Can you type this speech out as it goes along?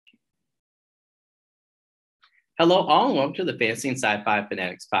Hello, all, and welcome to the Fantasy and Sci-Fi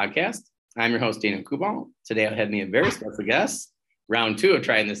Fanatics podcast. I'm your host, Daniel Kubal. Today, I have me a very special guest. Round two of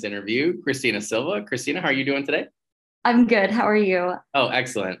trying this interview, Christina Silva. Christina, how are you doing today? I'm good. How are you? Oh,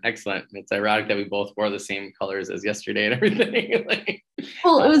 excellent. It's ironic that we both wore the same colors as yesterday and everything.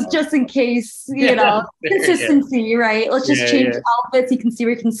 Well, it was just in case, consistency, right? Let's just change outfits. You can see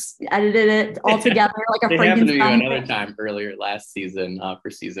we can edit it all together like a It happened to me Frankenstein. another time earlier last season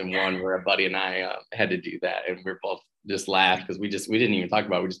for season one where a buddy and I had to do that. And we both just laughed because we didn't even talk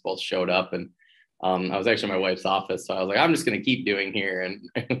about it. We just both showed up. And I was actually in my wife's office. So I was like, I'm just going to keep doing here.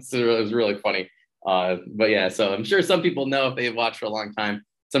 And so it was really funny. But yeah, so I'm sure some people know if they've watched for a long time,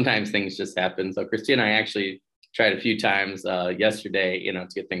 sometimes things just happen. So Christy and I actually tried a few times yesterday, to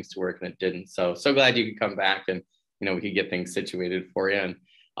get things to work, and it didn't. So glad you could come back and, we could get things situated for you. And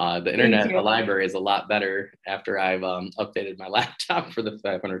the internet, the library is a lot better after I've updated my laptop for the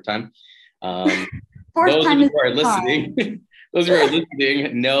 500th time. Those who are listening,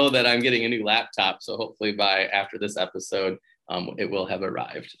 know that I'm getting a new laptop. So hopefully after this episode, it will have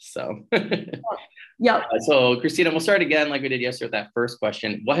arrived. So, yeah. So Christina, we'll start again like we did yesterday with that first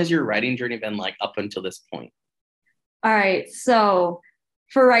question. What has your writing journey been like up until this point? All right. So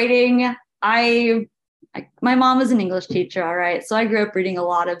for writing, my mom was an English teacher. All right. So I grew up reading a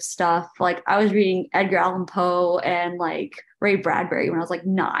lot of stuff. Like I was reading Edgar Allan Poe and like Ray Bradbury when I was like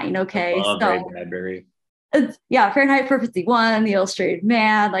 9. Okay. I love Ray Bradbury. Fahrenheit 451, The Illustrated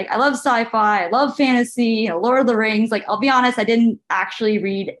Man. Like I love sci-fi, I love fantasy, Lord of the Rings. Like I'll be honest, I didn't actually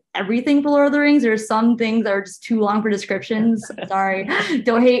read everything for Lord of the Rings. There's some things that are just too long for descriptions. Sorry,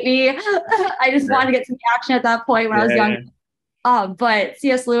 don't hate me. I just wanted to get some action at that point when I was young. But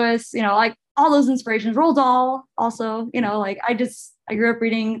C.S. Lewis, like all those inspirations. Roald Dahl also, I grew up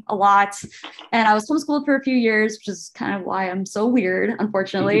reading a lot, and I was homeschooled for a few years, which is kind of why I'm so weird.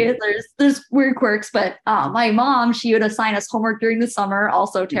 Unfortunately, there's weird quirks, but my mom, she would assign us homework during the summer,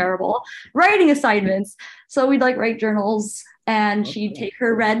 also terrible, writing assignments. So we'd like write journals, and she'd take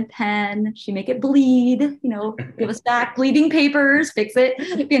her red pen, she'd make it bleed, give us back bleeding papers, fix it,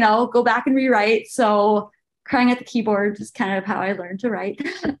 go back and rewrite. So crying at the keyboard is kind of how I learned to write.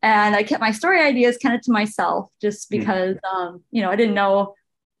 And I kept my story ideas kind of to myself just because, I didn't know.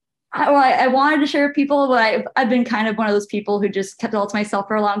 I wanted to share with people, but I've been kind of one of those people who just kept it all to myself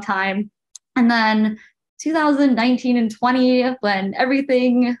for a long time. And then 2019 and 20, when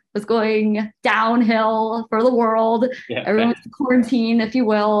everything was going downhill for the world, everyone was in quarantine, if you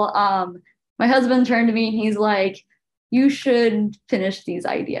will, my husband turned to me and he's like, you should finish these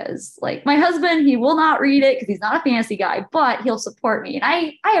ideas. Like my husband, he will not read it because he's not a fantasy guy, but he'll support me. And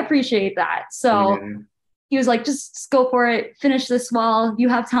I appreciate that. So he was like, just go for it. Finish this while you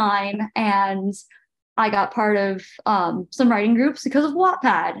have time. And I got part of some writing groups because of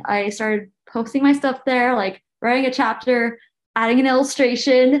Wattpad. I started posting my stuff there, like writing a chapter, adding an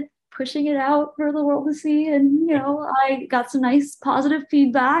illustration, pushing it out for the world to see. And, I got some nice positive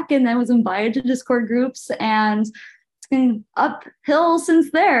feedback and then was invited to Discord groups, and uphill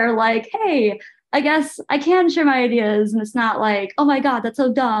since there. Like, hey, I guess I can share my ideas, and it's not like, oh my god, that's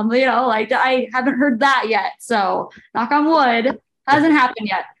so dumb, like I haven't heard that yet. So knock on wood, hasn't happened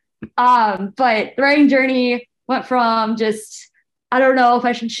yet. But the writing journey went from just, I don't know if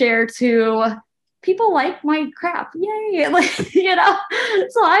I should share, to people like my crap, yay. Like, so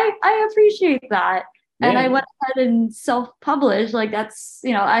I appreciate that. And I went ahead and self-published. Like that's,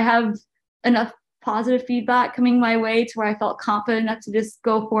 I have enough positive feedback coming my way to where I felt confident enough to just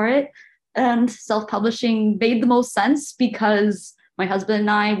go for it. And self-publishing made the most sense because my husband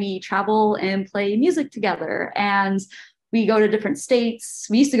and I, we travel and play music together, and we go to different states.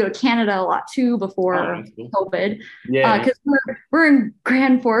 We used to go to Canada a lot too before COVID. Because we're in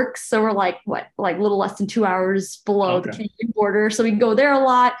Grand Forks, so we're like a little less than 2 hours below the Canadian border. So we go there a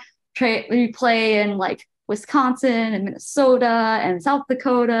lot. We play in like Wisconsin and Minnesota and South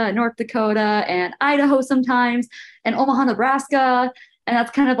Dakota and North Dakota and Idaho sometimes, and Omaha, Nebraska. And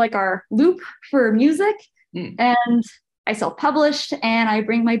that's kind of like our loop for music. And I self-published, and I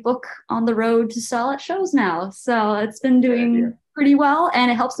bring my book on the road to sell at shows now. So it's been doing pretty well,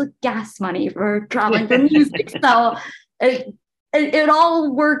 and it helps with gas money for traveling for music. So it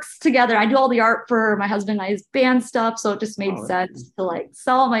all works together. I do all the art for my husband and I's band stuff. So it just made sense to like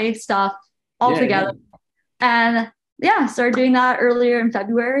sell my stuff all together. And started doing that earlier in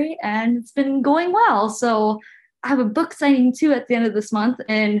February, and it's been going well. So I have a book signing too at the end of this month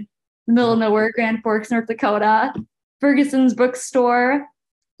in the middle of nowhere, Grand Forks, North Dakota, Ferguson's bookstore.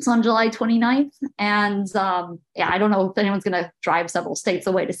 It's on July 29th. And I don't know if anyone's going to drive several states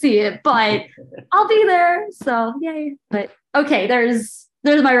away to see it, but I'll be there. So yay. But okay, there's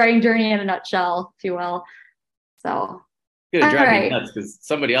my writing journey in a nutshell, if you will. So, Gonna all drive me right. nuts because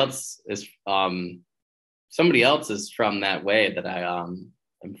somebody else is from that way that I am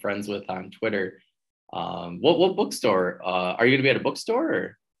friends with on Twitter. What bookstore? Are you gonna be at a bookstore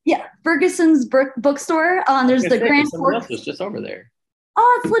or? Yeah, Ferguson's bookstore. I was There's gonna the say Grand because somebody else Forks. was just over there.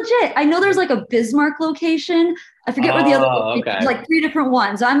 Oh, it's legit. I know there's like a Bismarck location. I forget where the other Oh, location. There's okay. like three different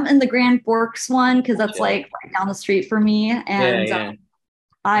ones. I'm in the Grand Forks one because that's Gotcha. like right down the street for me, Yeah, and yeah.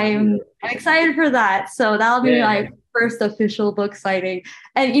 I'm excited for that. So that'll be Yeah, my first official book sighting.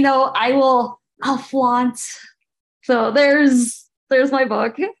 And I'll flaunt. So there's my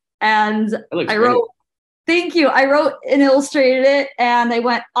book. And that looks I great. wrote, thank you. I wrote and illustrated it, and I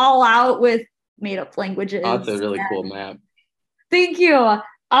went all out with made up Oh, that's a languages. really cool map. Thank you.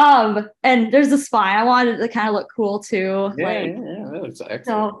 And there's a spine. I wanted it to kind of look cool too. Yeah, yeah, yeah. That looks excellent.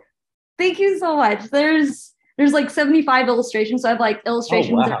 So thank you so much. There's like 75 illustrations. So I have like Oh,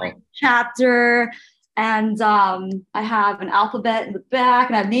 illustrations every wow. chapter. And I have an alphabet in the back,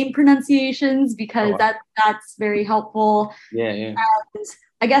 and I have name pronunciations Oh, because wow. that's very helpful. Yeah, yeah. And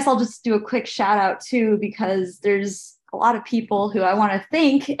I guess I'll just do a quick shout out too, because there's a lot of people who I want to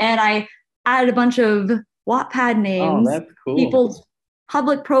thank, and I added a bunch of Wattpad Oh, names, that's cool. people's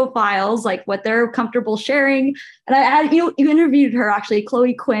public profiles, like what they're comfortable sharing. And I added, you interviewed her actually,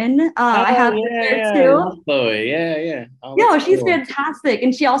 Chloe Quinn. I Oh, have her yeah, there yeah. I too. love Chloe. Yeah, yeah. Oh, that's Yeah, she's cool. fantastic,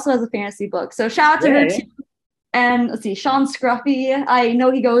 and she also has a fantasy book. So shout out to Yeah, her yeah. too. And let's see, Sean Scruffy. I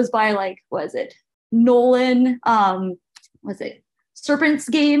know he goes by like, what is it? Nolan. Was it Serpent's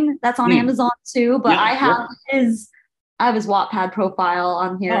Game? That's on Hmm. Amazon too. But Yep, yep. I have his Wattpad profile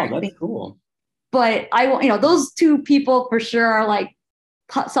on Oh, here. I that's think. cool. But those two people for sure are like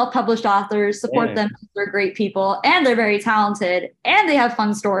self-published authors. Support Yeah, them. They're great people, and they're very talented, and they have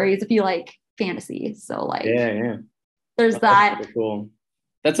fun stories if you like fantasy. So like, yeah, yeah. there's Oh, that's that. really cool.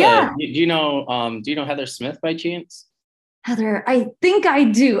 That's a, Yeah, do you know Heather Smith by chance? Heather. I think I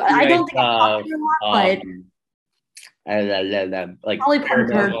do. She I don't writes, think I've talked to her a lot, but like probably part of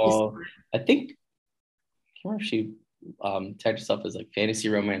her. paranormal. I think, I can't remember if she tagged herself as like fantasy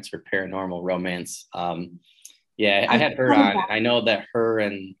romance or paranormal romance. Yeah, I I've had her heard of on, and that. I know that her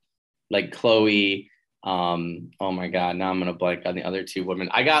and like Chloe, oh my God, now I'm gonna blank on the other two women.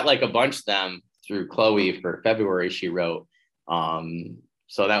 I got like a bunch of them through Chloe for February, she wrote.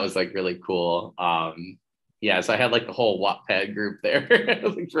 So that was like really cool. Yeah, so I had like the whole Wattpad group there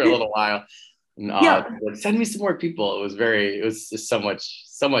for a little while. And, Yeah. like, send me some more people. It was just so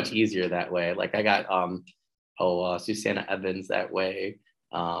much easier that way. Like I got Susanna Evans that way.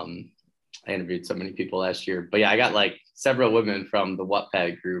 I interviewed so many people last year, but yeah, I got like several women from the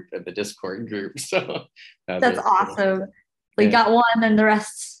Wattpad group and the Discord group. So that was That's really cool. awesome. We Yeah. got one, and the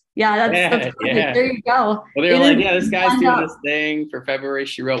rest. Yeah, that's Yeah, perfect. yeah. There you go. Well, they were like, Interview yeah, this guy's lined doing up. this thing for February,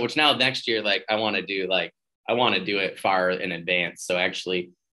 she wrote, which now next year, like I want to do it far in advance. So actually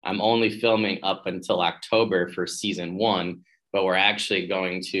I'm only filming up until October for season one, but we're actually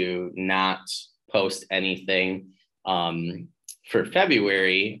going to not post anything for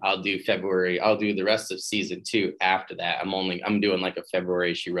February. I'll do the rest of season two after that. I'm doing like a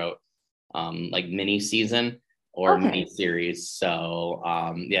February, she wrote, like mini season or mini Okay. series. So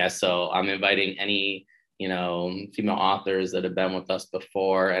yeah, so I'm inviting any female authors that have been with us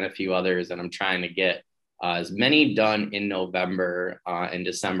before and a few others, and I'm trying to get as many done in November and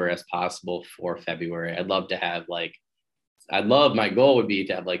December as possible for February. My goal would be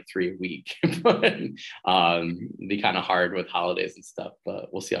to have like 3 a week, but be kind of hard with holidays and stuff,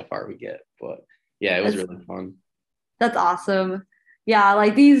 but we'll see how far we get. But yeah, it was That's really fun. that's awesome. Yeah,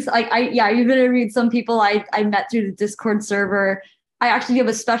 like these, like you've interviewed some people I met through the Discord server. I actually give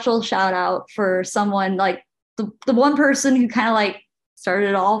a special shout out for someone like the one person who kind of like started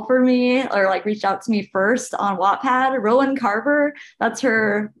it all for me, or like reached out to me first on Wattpad, Rowan Carver. That's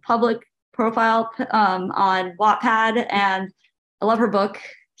her public profile on Wattpad, and I love her book,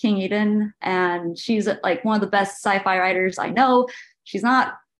 King Eden, and she's like one of the best sci-fi writers I know. She's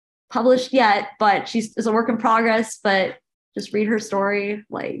not published yet, but she's is a work in progress. But just read her story.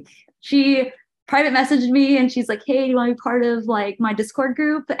 Like she private messaged me, and she's like, "Hey, do you want to be part of like my Discord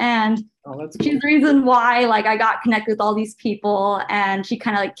group?" And Oh, that's she's cool. the reason why like I got connected with all these people, and she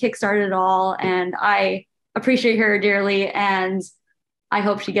kind of like kickstarted it all. And I appreciate her dearly, and I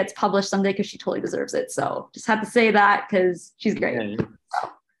hope she gets published someday because she totally deserves it. So just have to say that because she's great. Yeah, yeah.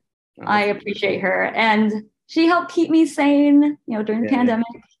 Oh, I appreciate her, and she helped keep me sane, during the yeah, yeah. pandemic.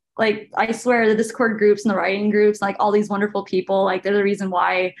 Like I swear, the Discord groups and the writing groups, like all these wonderful people, like they're the reason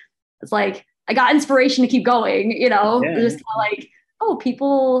why it's like I got inspiration to keep going. Yeah, They're just kind of like, oh,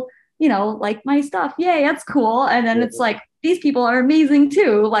 people, like my stuff. Yay, that's cool. And then yeah. it's like these people are amazing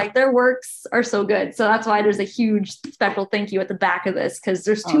too. Like their works are so good. So that's why there's a huge special thank you at the back of this, because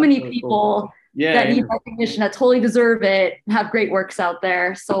there's too many really people cool. Yeah, that need recognition, that totally deserve it, have great works out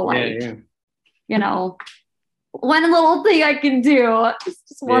there. So like, you know, one little thing I can do,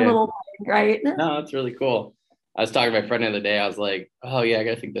 just one little thing, right? No, that's really cool. I was talking to my friend the other day. I was like, oh yeah, I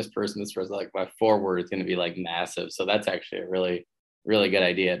gotta think this person, like my foreword is gonna be like massive. So that's actually a really, really good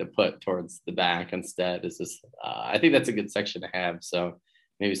idea to put towards the back instead. Is just I think that's a good section to have. So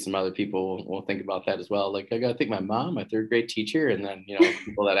maybe some other people will think about that as well. Like I gotta thank my mom, my third grade teacher, and then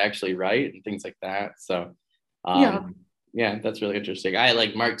people that actually write and things like that. So yeah, that's really interesting. I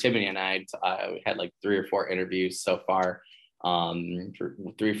like Mark Timoney and I had like 3 or 4 interviews so far. 3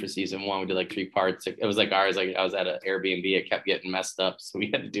 for season 1. We did like 3 parts. It was like ours, like I was at an Airbnb, it kept getting messed up, so we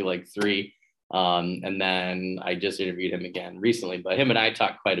had to do like 3. And then I just interviewed him again recently, but him and I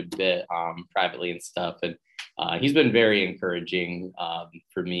talked quite a bit privately and stuff, and he's been very encouraging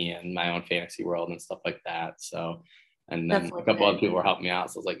for me and my own fantasy world and stuff like that. So and then a couple other people were helping me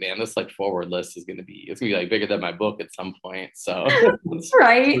out. So I was like, man, this like forward list is gonna be like bigger than my book at some point. So it's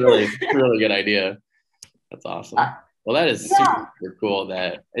right. really good idea. That's awesome. Well, that is super cool.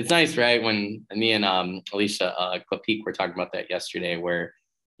 That it's nice, right? When me and Alicia Clapeek were talking about that yesterday, where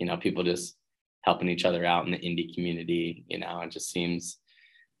people just helping each other out in the indie community. It just seems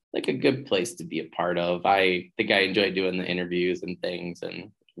like a good place to be a part of. I think I enjoy doing the interviews and things,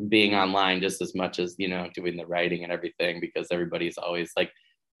 and being online just as much as doing the writing and everything, because everybody's always like,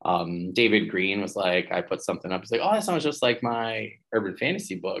 David Green was like, I put something up, he's like, oh, that sounds just like my urban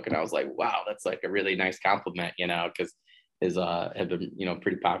fantasy book, and I was like, wow, that's like a really nice compliment, because his have been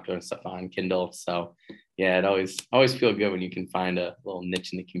pretty popular and stuff on Kindle. So yeah, it always feel good when you can find a little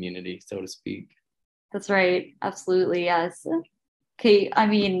niche in the community, so to speak. That's right. Absolutely. Yes. Okay. I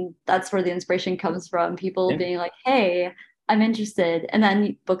mean, that's where the inspiration comes from. People being like, hey, I'm interested. And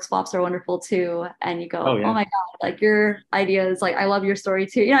then book swaps are wonderful too. And you go, oh my God, like your ideas, like I love your story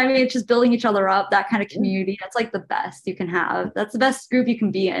too. I mean, it's just building each other up, that kind of community. That's like the best you can have. That's the best group you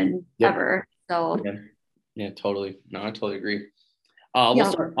can be in ever. So yeah, totally. No, I totally agree. We'll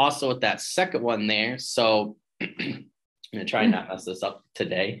start also with that second one there. So I'm gonna try and not mess this up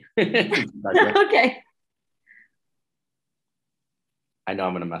today. Okay. I know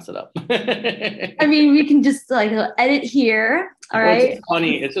I'm gonna mess it up. I mean, we can just like edit here. All right.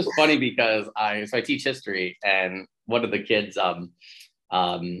 It's just funny because I teach history, and one of the kids, I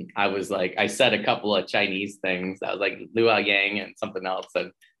was like, I said a couple of Chinese things. I was like Luo Yang and something else,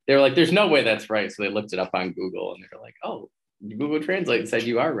 and they were like, "There's no way that's right." So they looked it up on Google, and they're like, "Oh, Google Translate said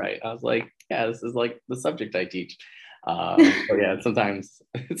you are right." I was like, "Yeah, this is like the subject I teach." So yeah, sometimes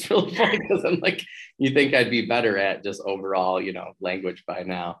it's really funny because I'm like, you think I'd be better at just overall, language by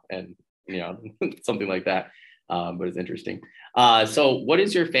now, and something like that. But it's interesting. So what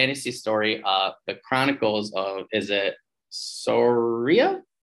is your fantasy story? The Chronicles of, is it Soraya?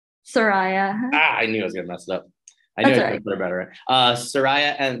 Soraya. I knew I was gonna mess it up. I knew I could put it better.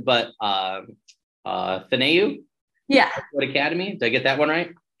 Soraya Thaneu? Yeah. What Academy? Did I get that one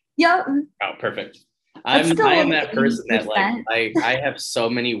right? Yep. Oh, perfect. I am that person that like I have so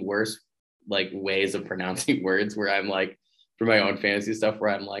many worse like ways of pronouncing words where I'm like, for my own fantasy stuff,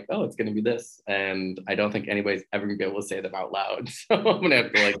 where I'm like, oh, it's gonna be this, and I don't think anybody's ever gonna be able to say them out loud. So I'm gonna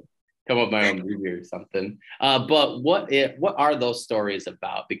have to like come up with my own review or something. But what are those stories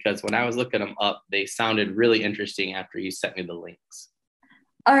about? Because when I was looking them up, they sounded really interesting after you sent me the links.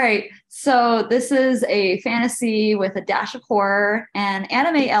 All right. So this is a fantasy with a dash of horror and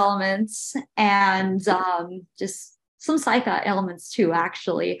anime elements, and just some sci-fi elements too,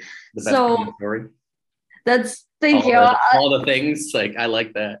 actually. The best kind of story. That's thank you. All the things, like I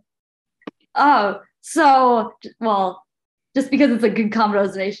like that. Oh, so well, just because it's a good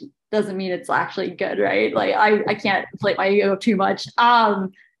combination doesn't mean it's actually good, right? Like I can't inflate my ego too much.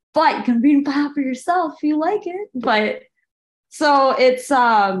 But you can read about it for yourself if you like it. But so it's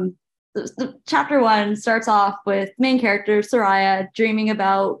the chapter 1 starts off with main character Soraya dreaming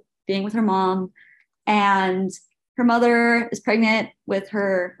about being with her mom, and her mother is pregnant with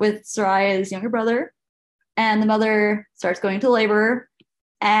Soraya's younger brother, and the mother starts going to labor,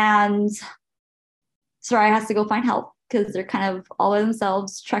 and Soraya has to go find help because they're kind of all by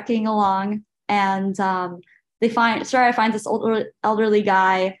themselves trekking along, and Soraya finds this elderly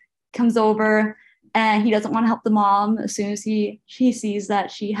guy, comes over, and he doesn't want to help the mom as soon as she sees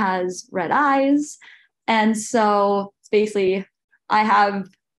that she has red eyes. And so it's basically, I have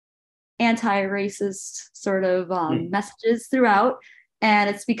anti-racist sort of messages throughout. And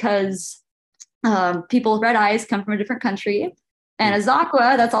it's because people with red eyes come from a different country. And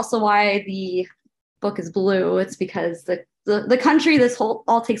Azaqua, that's also why the book is blue. It's because the the country this whole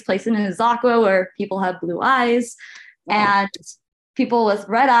all takes place in is Aqua, where people have blue eyes, and people with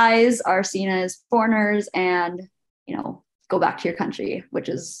red eyes are seen as foreigners and, go back to your country, which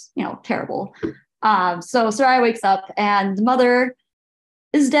is, terrible. So Soraya wakes up and the mother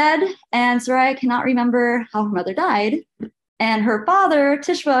is dead, and Soraya cannot remember how her mother died. And her father,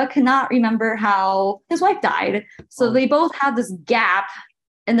 Tishva, cannot remember how his wife died. So they both have this gap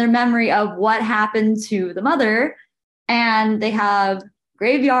in their memory of what happened to the mother. And they have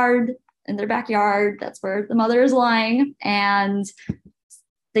graveyard in their backyard. That's where the mother is lying. And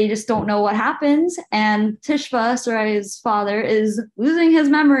they just don't know what happened. And Tishva, Soraya's father, is losing his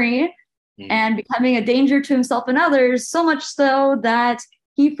memory and becoming a danger to himself and others, so much so that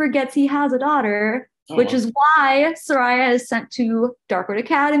he forgets he has a daughter, which is why Soraya is sent to Darkwood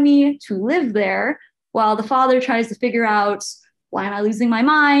Academy to live there, while the father tries to figure out, why am I losing my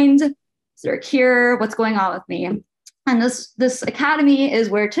mind? Is there a cure? What's going on with me? And this academy is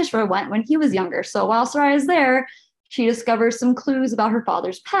where Tishva went when he was younger. So while Soraya is there, she discovers some clues about her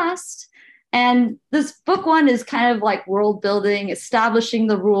father's past. And this book one is kind of like world building, establishing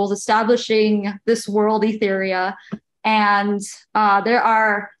the rules, establishing this world Etheria. And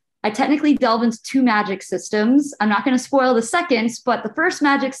I technically delve into 2 magic systems. I'm not going to spoil the second, but the first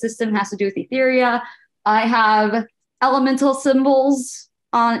magic system has to do with Etheria. I have elemental symbols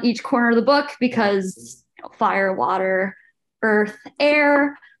on each corner of the book because fire, water, earth,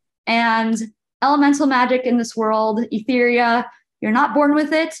 air, and elemental magic in this world, Etheria, you're not born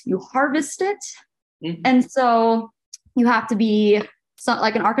with it, you harvest it. And so you have to be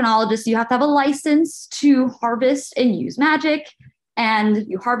like an archanologist, you have to have a license to harvest and use magic. And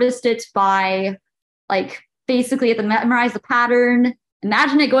you harvest it by, basically you have to memorize the pattern,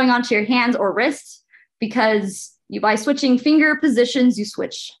 imagine it going onto your hands or wrists, because by switching finger positions, you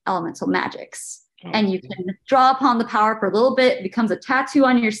switch elemental magics. And you can draw upon the power for a little bit, it becomes a tattoo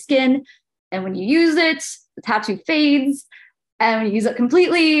on your skin. And when you use it, the tattoo fades. And when you use it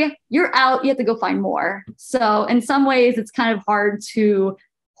completely, you're out. You have to go find more. So in some ways, it's kind of hard to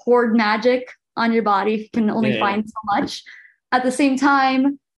hoard magic on your body if you can only find so much. At the same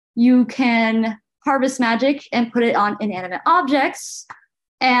time, you can harvest magic and put it on inanimate objects,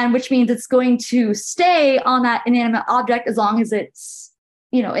 and which means it's going to stay on that inanimate object as long as it's,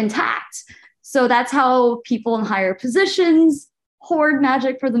 intact. So that's how people in higher positions hoard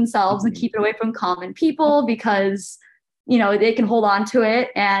magic for themselves and keep it away from common people, because they can hold on to it,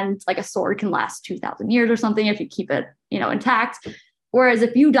 and like a sword can last 2,000 years or something if you keep it, intact. Whereas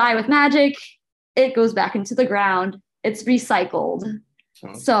if you die with magic, it goes back into the ground. It's recycled.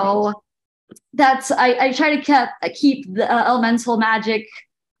 So that's, I try to keep the elemental magic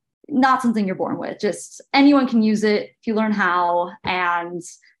not something you're born with. Just anyone can use it if you learn how, and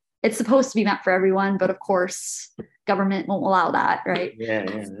it's supposed to be meant for everyone. But of course, government won't allow that, right?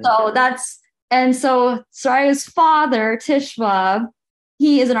 So Soraya's father, Tishva,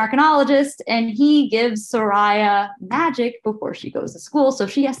 he is an archanologist, and he gives Soraya magic before she goes to school. So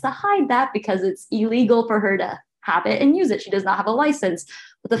she has to hide that because it's illegal for her to have it and use it. She does not have a license,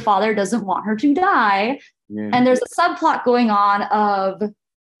 but the father doesn't want her to die. And there's a subplot going on of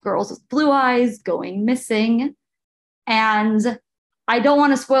girls with blue eyes going missing. And I don't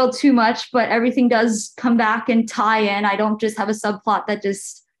want to spoil too much, but everything does come back and tie in. I don't just have a subplot that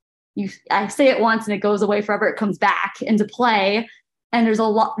I say it once and it goes away forever. It comes back into play. And there's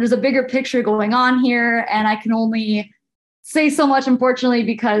a bigger picture going on here. And I can only say so much, unfortunately,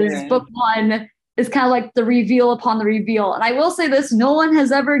 because book one is kind of like the reveal upon the reveal. And I will say this, no one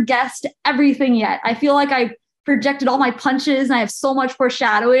has ever guessed everything yet. I feel like I projected all my punches and I have so much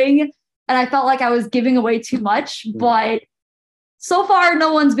foreshadowing, and I felt like I was giving away too much, but so far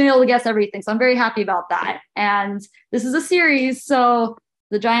no one's been able to guess everything. So I'm very happy about that. And this is a series, so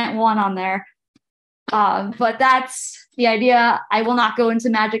the giant one on there. But that's the idea. I will not go into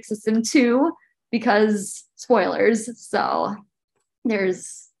Magic System 2 because spoilers. So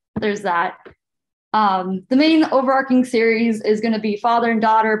there's that. The main overarching series is going to be father and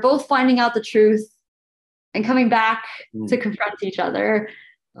daughter both finding out the truth and coming back to confront each other.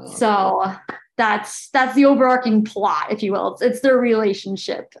 So that's the overarching plot, if you will. It's their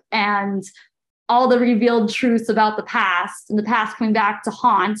relationship and all the revealed truths about the past, and the past coming back to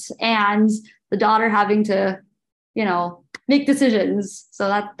haunt, and the daughter having to, make decisions.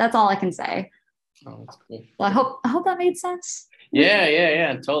 So that's all I can say. Oh, that's cool. Well, I hope that made sense.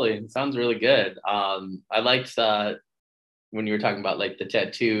 Yeah, totally. It sounds really good. I liked when you were talking about like the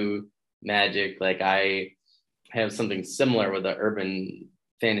tattoo magic. Like I have something similar with the urban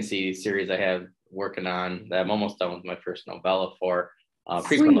fantasy series I have working on that I'm almost done with my first novella for,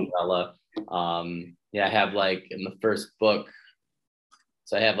 prequel novella. Yeah, I have like in the first book,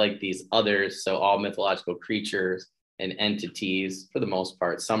 so I have like these others, so all mythological creatures and entities for the most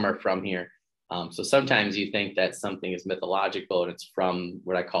part. Some are from here. So sometimes you think that something is mythological and it's from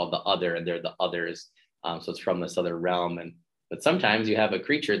what I call the other, and they're the others. So it's from this other realm. But sometimes you have a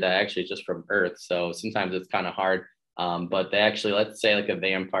creature that actually is just from Earth. So sometimes it's kind of hard. But they actually, let's say like a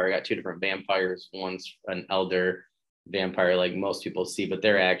vampire, I got two different vampires. One's an elder vampire, like most people see, but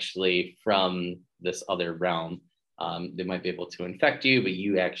they're actually from this other realm. They might be able to infect you, but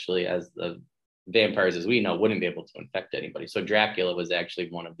you actually, as the vampires as we know, wouldn't be able to infect anybody. So Dracula was actually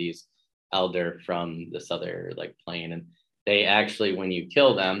one of these elder from this other like plane, and they actually, when you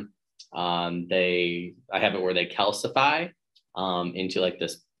kill them, I have it where they calcify into like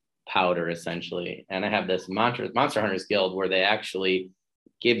this powder essentially. And I have this Monster Hunters Guild where they actually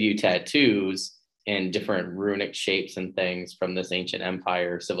give you tattoos in different runic shapes and things from this ancient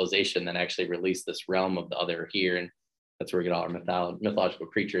empire civilization that actually released this realm of the other here. And that's where we get all our mythological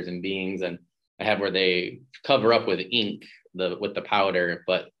creatures and beings. And I have where they cover up with ink with the powder,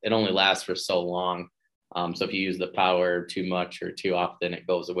 but it only lasts for so long. So if you use the powder too much or too often, it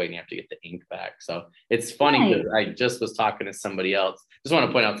goes away and you have to get the ink back. So it's funny because I just was talking to somebody else. Just want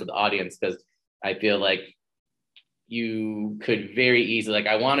to point out to the audience because I feel like you could very easily, like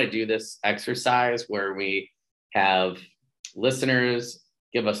I want to do this exercise where we have listeners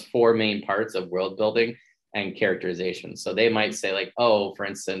give us four main parts of world building and characterization. So they might say like, oh, for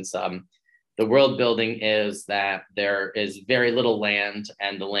instance, the world building is that there is very little land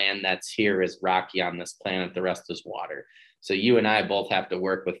and the land that's here is rocky on this planet. The rest is water. So you and I both have to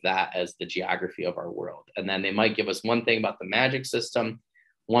work with that as the geography of our world. And then they might give us one thing about the magic system,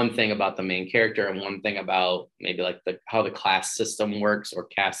 one thing about the main character, and one thing about maybe like how the class system works or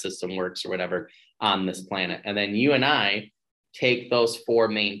caste system works or whatever on this planet. And then you and I take those four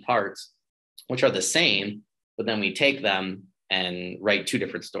main parts, which are the same, but then we take them and write two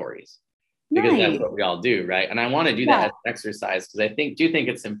different stories. Because that's what we all do, right? And I want to do that as an exercise because I think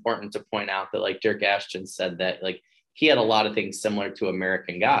it's important to point out that like Dirk Ashton said that like he had a lot of things similar to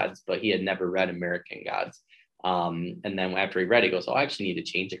American Gods, but he had never read American Gods. And then after he read it, he goes, oh, I actually need to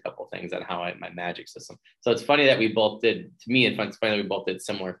change a couple things on how my magic system. So it's funny that we both did, to me, it's funny that we both did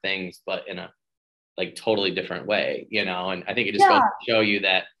similar things, but in a like totally different way, you know? And I think it just goes to show you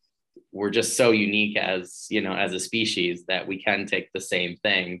that we're just so unique as, you know, as a species that we can take the same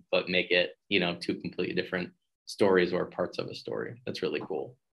thing, but make it, you know, two completely different stories or parts of a story. That's really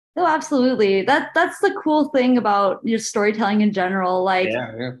cool. No, absolutely. That's the cool thing about your storytelling in general. Like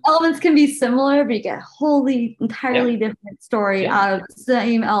elements can be similar, but you get a wholly entirely different story out of the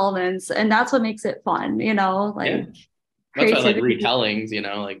same elements. And that's what makes it fun, you know, like that's why I like retellings, you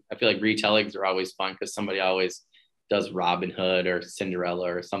know, like I feel like retellings are always fun because somebody always does Robin Hood or Cinderella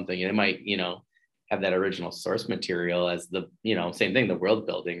or something. And it might, you know, have that original source material as the, you know, same thing, the world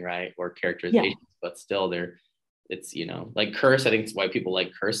building, right? Or characterizations, but still it's, you know, like Curse. I think it's why people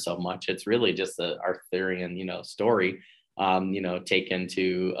like Curse so much. It's really just a Arthurian, you know, story, you know, taken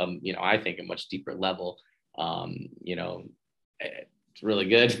to, you know, I think a much deeper level. You know, it's really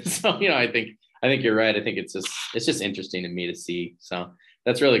good. So, you know, I think you're right. I think it's just interesting to me to see. So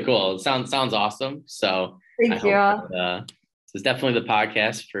that's really cool. It sounds awesome. So thank you. This is definitely the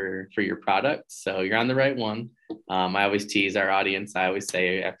podcast for your product. So you're on the right one. I always tease our audience. I always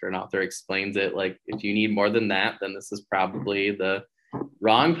say after an author explains it, like if you need more than that, then this is probably the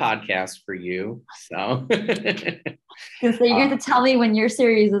wrong podcast for you. So you get to tell me when your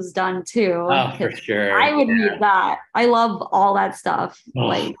series is done too. Oh, for sure. I would read that. I love all that stuff.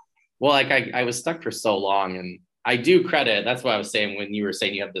 Like, well, like I was stuck for so long, and I do credit. That's what I was saying when you were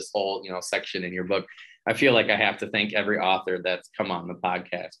saying you have this whole, you know, section in your book. I feel like I have to thank every author that's come on the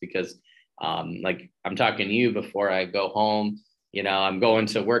podcast because, like I'm talking to you before I go home. You know, I'm going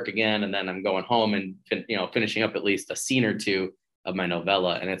to work again, and then I'm going home and you know finishing up at least a scene or two of my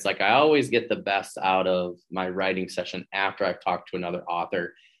novella. And it's like I always get the best out of my writing session after I've talked to another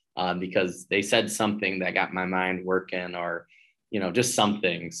author because they said something that got my mind working or, you know, just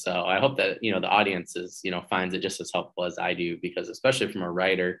something. So I hope that, you know, the audience is, you know, finds it just as helpful as I do, because especially from a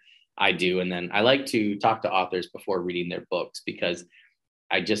writer, I do. And then I like to talk to authors before reading their books because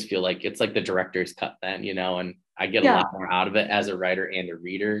I just feel like it's like the director's cut then, you know, and I get a lot more out of it as a writer and a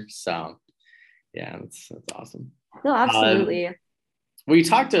reader. So yeah, that's awesome. No, absolutely. We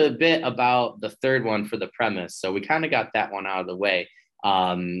talked a bit about the third one for the premise. So we kind of got that one out of the way,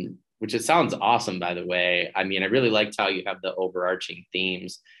 which it sounds awesome, by the way. I mean, I really liked how you have the overarching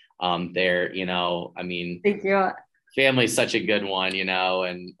themes there, you know, I mean, thank you. Family's such a good one, you know,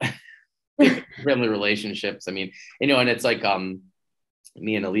 and family relationships. I mean, you know, and it's like,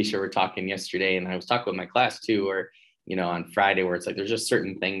 me and Alicia were talking yesterday, and I was talking with my class too, or on Friday, where it's like there's just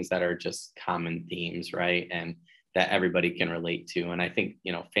certain things that are just common themes, right? And that everybody can relate to. And I think,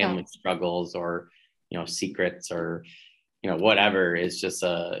 family struggles or, secrets or, whatever is just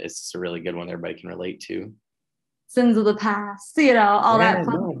it's a really good one everybody can relate to. Sins of the past, all that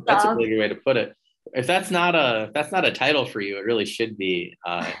fun stuff. That's a really good way to put it. If that's not a title for you, it really should be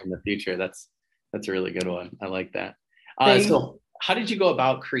in the future. That's a really good one. I like that. So how did you go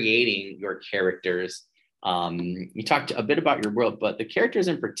about creating your characters? You talked a bit about your world, but the characters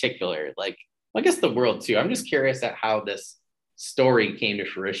in particular, like, I guess the world too. I'm just curious at how this story came to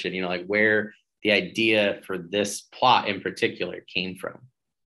fruition, like where the idea for this plot in particular came from.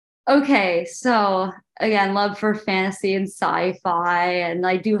 Okay, so again, love for fantasy and sci-fi, and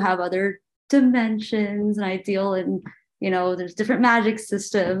I do have other dimensions, and I deal in, there's different magic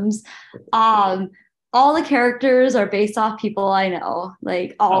systems. All the characters are based off people I know,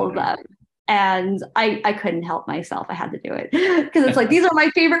 like all of them. And I couldn't help myself. I had to do it because it's like, these are my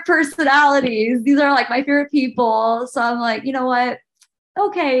favorite personalities. These are like my favorite people. So I'm like, you know what?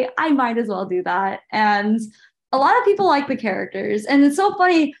 Okay, I might as well do that. And a lot of people like the characters. And it's so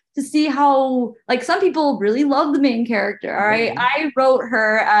funny to see how, like, some people really love the main character. All right. I wrote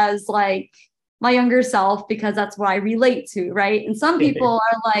her as like my younger self because that's what I relate to. Right. And some people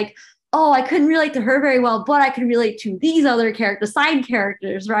are like, oh, I couldn't relate to her very well, but I could relate to these other characters, side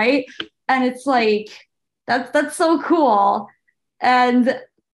characters. Right. And it's like, that's so cool. And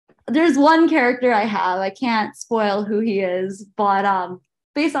there's one character I have, I can't spoil who he is, but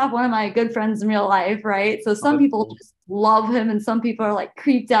based off one of my good friends in real life, right? So some people just love him and some people are like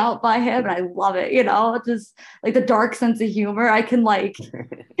creeped out by him, and I love it, just like the dark sense of humor. I can like,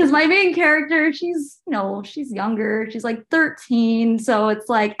 because my main character, she's younger, she's like 13, so it's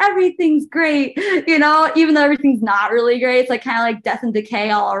like everything's great, even though everything's not really great. It's like kind of like death and decay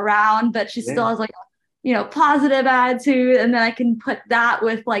all around, but she still has like positive attitude. And then I can put that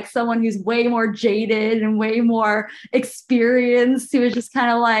with like someone who's way more jaded and way more experienced, who is just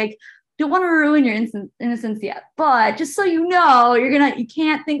kind of like, don't want to ruin your innocence yet, but just so you know, you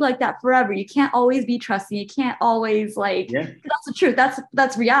can't think like that forever. You can't always be trusting. You can't always like, that's the truth.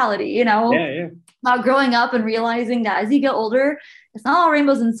 That's reality, About growing up and realizing that as you get older, it's not all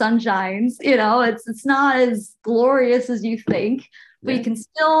rainbows and sunshines, it's not as glorious as you think. But you can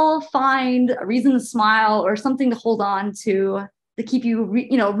still find a reason to smile or something to hold on to keep you,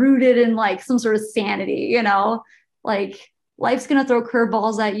 rooted in like some sort of sanity, like life's going to throw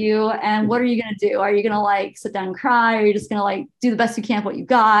curveballs at you. And what are you going to do? Are you going to like sit down and cry? Or are you just going to like do the best you can with what you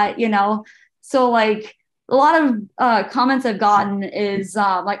got, So like a lot of comments I've gotten is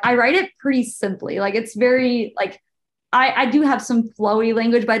like, I write it pretty simply. Like it's very like, I do have some flowy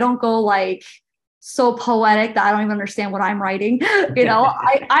language, but I don't go like so poetic that I don't even understand what I'm writing.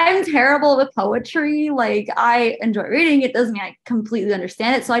 I'm terrible with poetry. Like I enjoy reading. It doesn't mean I completely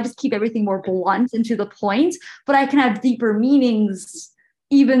understand it. So I just keep everything more blunt and to the point, but I can have deeper meanings.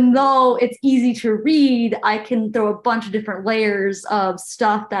 Even though it's easy to read, I can throw a bunch of different layers of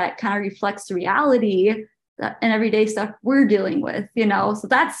stuff that kind of reflects the reality and everyday stuff we're dealing with, So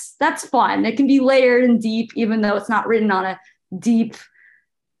that's fun. It can be layered and deep, even though it's not written on a deep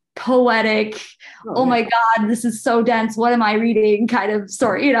poetic, oh my god, this is so dense, what am I reading kind of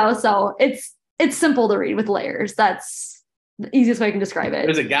story, So it's simple to read with layers. That's the easiest way I can describe it.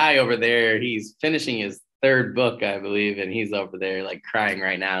 There's a guy over there, he's finishing his third book, I believe, and he's over there like crying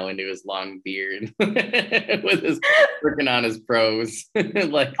right now into his long beard with his working on his prose.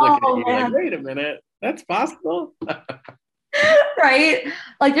 Like looking at you like, wait a minute, that's possible. Right,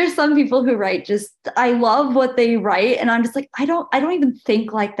 like there's some people who write just, I love what they write, and I'm just like, I don't even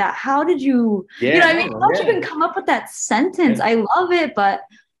think like that. How did you how did you even come up with that sentence? I love it, but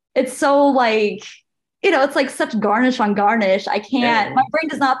it's so like, it's like such garnish on garnish. I can't, my brain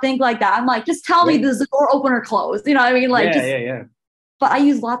does not think like that. I'm like, just tell me, does the door open or close? Like but I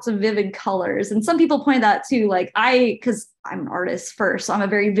use lots of vivid colors. And some people point that too, like because I'm an artist first, so I'm a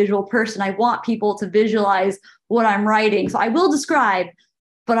very visual person. I want people to visualize what I'm writing. So I will describe,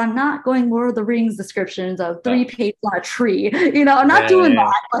 but I'm not going Lord of the Rings descriptions of 3 pages on a tree. I'm not doing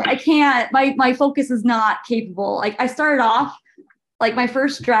that. Like I can't, my focus is not capable. Like I started off, like my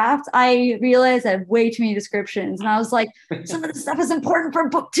first draft, I realized I had way too many descriptions. And I was like, some of the stuff is important for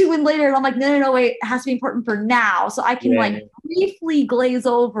book 2 and later. And I'm like, no, wait, it has to be important for now. So I can like briefly glaze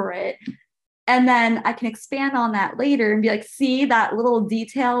over it. And then I can expand on that later and be like, see, that little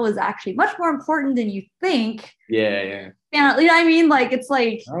detail was actually much more important than you think. Yeah. You know what I mean? Like, it's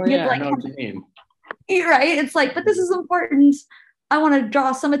like, I know what you mean. Right? It's like, but this is important. I want to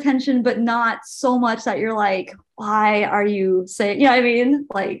draw some attention, but not so much that you're like, why are you saying, you know what I mean?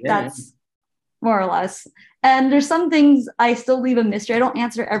 Like that's more or less. And there's some things I still leave a mystery. I don't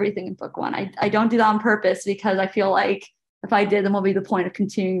answer everything in book one. I don't do that on purpose because I feel like if I did, then what would be the point of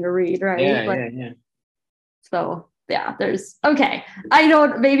continuing to read, right? Yeah. So yeah, there's okay. I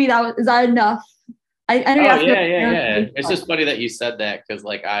don't. Maybe is that enough? I know. Yeah. It's just funny that you said that because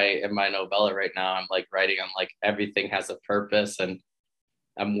like in my novella right now, I'm like writing on like everything has a purpose, and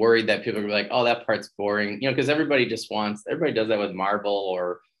I'm worried that people are like, oh, that part's boring, because everybody does that with Marvel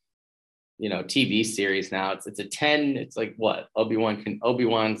or TV series now. It's a 10. It's like what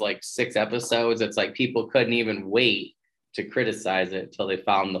Obi-Wan's like 6 episodes. It's like people couldn't even wait to criticize it until they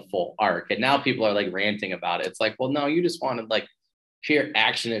found the full arc, and now people are like ranting about it. It's like, well, no, you just wanted like pure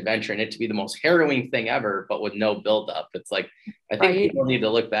action adventure and it to be the most harrowing thing ever, but with no buildup. It's like I think people need to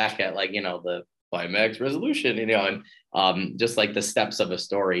look back at like the climax resolution, and just like the steps of a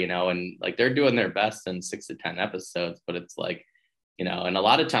story, and like they're doing their best in 6 to 10 episodes, but it's like and a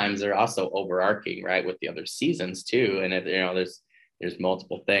lot of times they're also overarching, right, with the other seasons too, and there's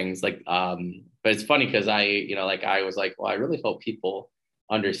multiple things like but it's funny because I was like, well, I really hope people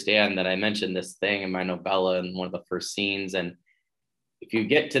understand that I mentioned this thing in my novella in one of the first scenes, and if you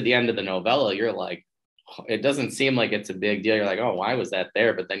get to the end of the novella, you're like, it doesn't seem like it's a big deal. You're like, oh, why was that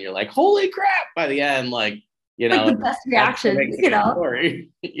there? But then you're like, holy crap! By the end, like the best reaction,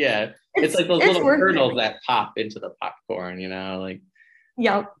 yeah, it's like those little kernels that pop into the popcorn, like.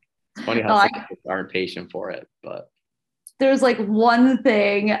 Yep. It's funny how some people aren't patient for it, but there's like one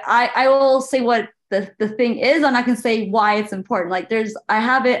thing I will say what the thing is. I'm not going to say why it's important. Like I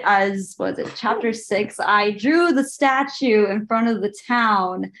have it as, what is it, chapter 6. I drew the statue in front of the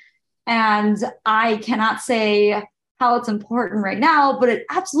town, and I cannot say how it's important right now, but it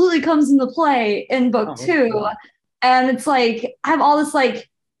absolutely comes into play in book 2. Cool. And it's like, I have all this like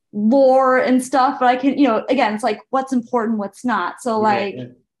lore and stuff, but I can, again, it's like what's important, what's not. So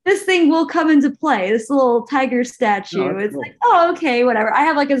this thing will come into play, this little tiger statue. It's cool. Like, oh, okay, whatever. I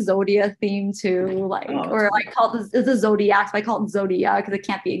have like a Zodiac theme too, or I call it the Zodiac, so I call it Zodiac because it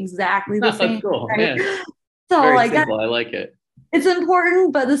can't be exactly the same. Cool. Right? Yeah. So very like simple. I like it. It's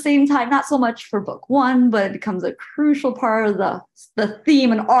important, but at the same time, not so much for book 1, but it becomes a crucial part of the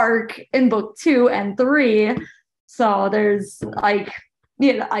theme and arc in book 2 and 3. So there's like,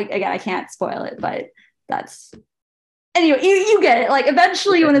 I can't spoil it, but that's anyway, you get it. Like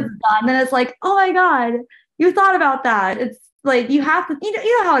eventually when it's done, then it's like, oh my God, you thought about that. It's like you have to, you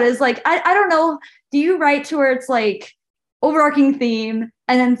know how it is. Like, I don't know. Do you write to where it's like overarching theme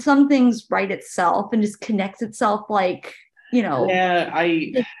and then some things write itself and just connects itself, like, Yeah, how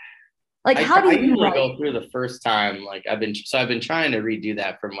do you usually go through the first time? Like I've been trying to redo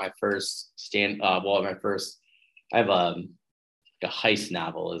that for my first I have a heist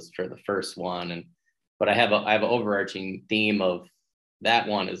novel is for the first one, but I have an overarching theme of that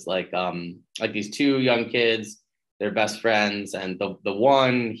one is like these 2 young kids, they're best friends, and the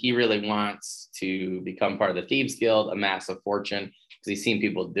one, he really wants to become part of the Thieves Guild, amass a fortune because he's seen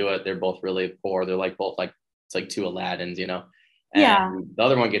people do it. They're both really poor. They're like both like, it's like 2 Aladdins, And the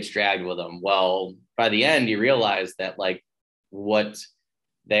other one gets dragged with them. Well, by the end, you realize that like what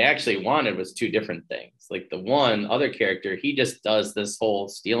they actually wanted was 2 different things. Like the one other character, he just does this whole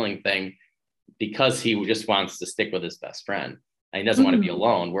stealing thing because he just wants to stick with his best friend and he doesn't want to be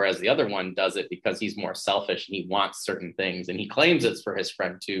alone. Whereas the other one does it because he's more selfish and he wants certain things and he claims it's for his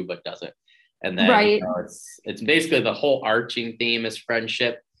friend too, but doesn't. And then it's basically the whole arching theme is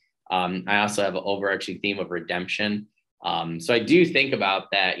friendship. I also have an overarching theme of redemption. So I do think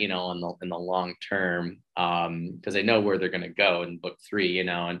about that, in the long term, because I know where they're going to go in book 3, and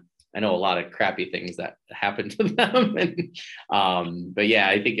I know a lot of crappy things that happen to them. But yeah,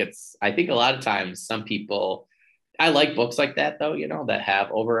 I think a lot of times some people, I like books like that though, that have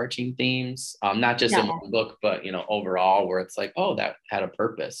overarching themes, not just in one book, but, overall where it's like, oh, that had a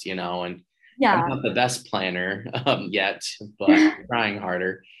purpose, and I'm not the best planner yet, but I'm trying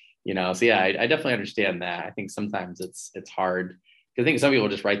harder. So yeah, I definitely understand that. I think sometimes it's hard because I think some people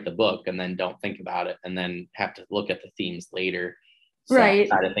just write the book and then don't think about it and then have to look at the themes later. So I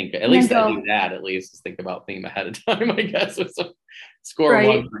try to think, at least I do that, at least just think about theme ahead of time, I guess. It's a score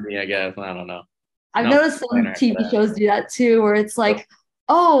 1 for me, I guess. I don't know. I've noticed some TV shows do that too, where it's like,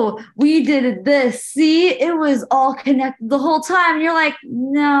 oh, we did this. See, it was all connected the whole time. And you're like,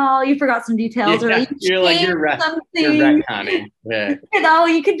 no, you forgot some details. Yeah, or you're retconning. Yeah.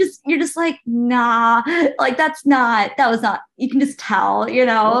 You're just like, nah, like that was not, you can just tell,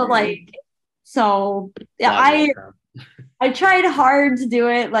 like, so yeah, I tried hard to do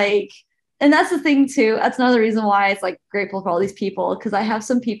it. Like, And that's the thing too. That's another reason why it's like grateful for all these people, because I have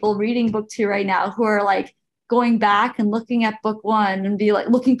some people reading book two right now who are like going back and looking at book one and be like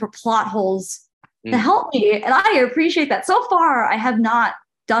looking for plot holes to help me. And I appreciate that. So far, I have not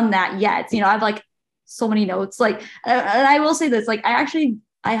done that yet. You know, I've like so many notes. Like, and I will say this, like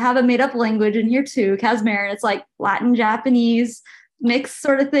I have a made up language in here too, Casmerian. It's like Latin, Japanese, mixed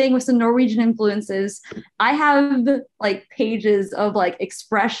sort of thing with some Norwegian influences. I have like pages of like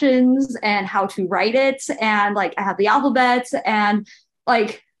expressions and how to write it. And like I have the alphabet and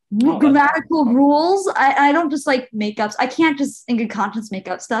like grammatical rules. I don't just like make up. I can't just in good conscience make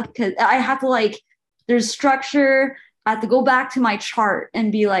up stuff because I have to like, there's structure. I have to go back to my chart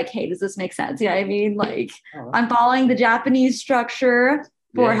and be like, hey, does this make sense? You know what I mean? Like I'm following the Japanese structure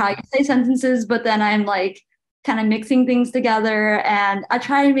for how you say sentences, but then I'm like kind of mixing things together and I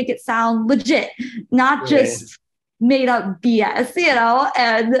try to make it sound legit, not just made up BS, you know,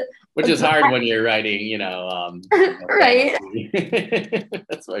 and which is hard when you're writing, you know, right.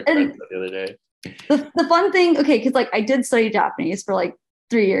 That's what I said the other day. The fun thing, okay, because like I did study Japanese for like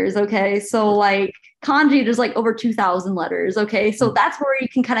 3 years, okay? So like kanji, there's like over 2,000 letters, okay? So that's where you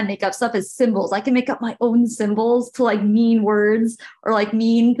can kind of make up stuff as symbols. I can make up my own symbols to like mean words or like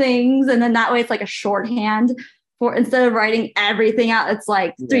mean things. And then that way it's like a shorthand for instead of writing everything out, it's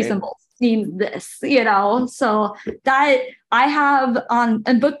like 3 symbols means this, you know? So that I have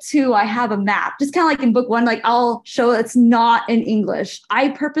in book 2, I have a map, just kind of like in book 1, like I'll show it's not in English. I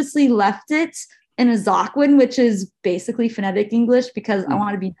purposely left it in a Zokwin, which is basically phonetic English because I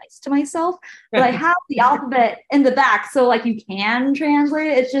want to be nice to myself. But I have the alphabet in the back. So like you can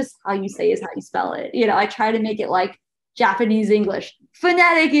translate it. It's just how you say is how you spell it. You know, I try to make it like Japanese English,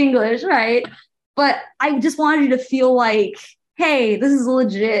 phonetic English, right? But I just wanted you to feel like, hey, this is a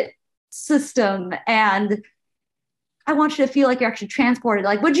legit system. And I want you to feel like you're actually transported.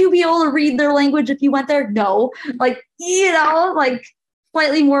 Like, would you be able to read their language if you went there? No. Like, you know, like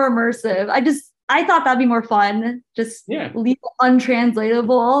slightly more immersive. I thought that'd be more fun. Just leave it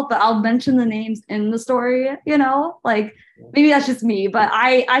untranslatable, but I'll mention the names in the story, you know, like maybe that's just me, but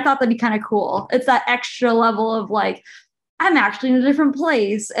I thought that'd be kind of cool. It's that extra level of like, I'm actually in a different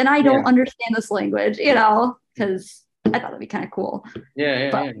place and I don't understand this language, you know, because I thought that'd be kind of cool.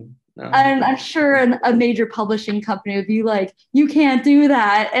 No. And I'm sure a major publishing company would be like, you can't do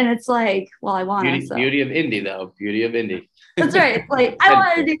that. And it's like, well, I want to. Beauty of indie, though. Beauty of indie. That's right. Like, I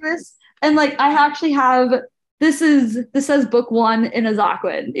want to do this. And like, I actually have, this says book 1 in a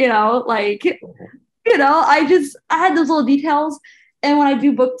Zokwin, you know, like, you know, I had those little details. And when I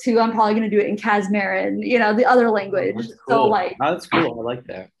do book 2, I'm probably going to do it in Casmerian, you know, the other language. Cool. So like, that's cool. I like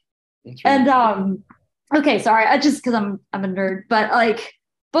that. And okay, sorry, I just because I'm a nerd, but like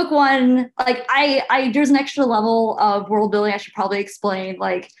book 1, like I there's an extra level of world building I should probably explain.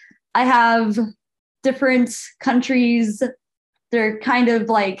 Like I have different countries. They're kind of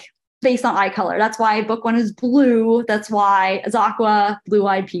like based on eye color. That's why book 1 is blue. That's why Azaqua,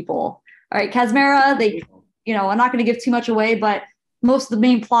 blue-eyed people. All right, Casmera, they, you know, I'm not going to give too much away, but most of the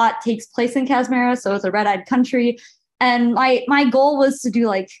main plot takes place in Casmera, so it's a red-eyed country. And my goal was to do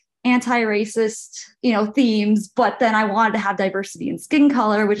like anti-racist, you know, themes, but then I wanted to have diversity in skin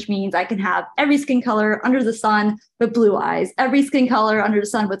color, which means I can have every skin color under the sun with blue eyes, every skin color under the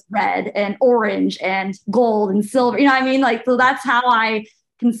sun with red and orange and gold and silver. You know what I mean? Like, so that's how I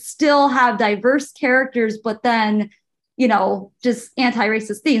can still have diverse characters, but then, you know, just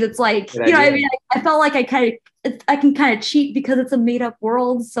anti-racist themes. It's like, you know what I mean? I felt like I can kind of cheat because it's a made-up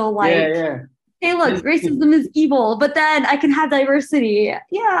world. So like, hey, look, racism is evil, but then I can have diversity.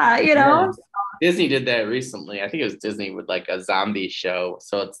 Yeah, you know? Disney did that recently. I think it was Disney with like a zombie show.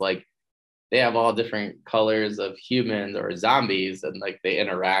 So it's like they have all different colors of humans or zombies and like they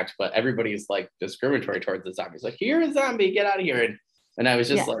interact, but everybody's like discriminatory towards the zombies. Like, you're a zombie, get out of here. And I was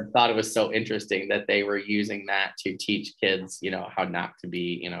just like, thought it was so interesting that they were using that to teach kids, you know, how not to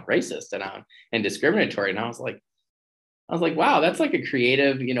be, you know, racist and discriminatory. And I was like, wow, that's like a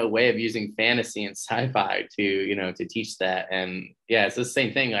creative, you know, way of using fantasy and sci-fi to, you know, to teach that. And yeah, it's the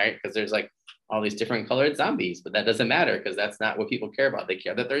same thing, right? Because there's like all these different colored zombies, but that doesn't matter because that's not what people care about. They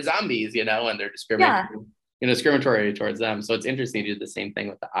care that they're zombies, you know, and they're discriminatory towards them. So it's interesting to do the same thing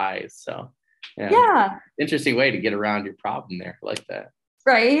with the eyes. So interesting way to get around your problem there. I like that.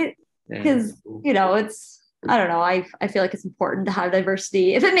 Right. Because, you know, it's, I don't know. I feel like it's important to have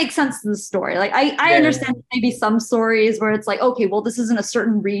diversity if it makes sense to the story. Like I understand maybe some stories where it's like, okay, well, this isn't a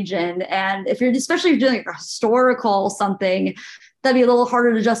certain region. And especially if you're doing like a historical something, that'd be a little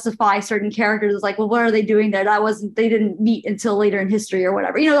harder to justify certain characters. It's like, well, what are they doing there? They didn't meet until later in history or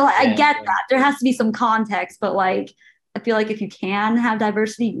whatever. You know, I get that. There has to be some context, but like, I feel like if you can have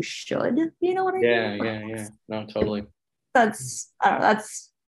diversity, you should. You know what I Yeah, mean? yeah. No, totally. That's I don't know.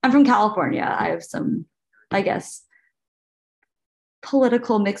 I'm from California. I have some, I guess,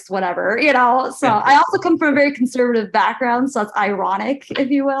 political mixed whatever, So I also come from a very conservative background, so it's ironic, if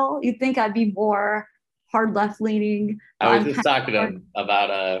you will. You'd think I'd be more hard left leaning. I was just talking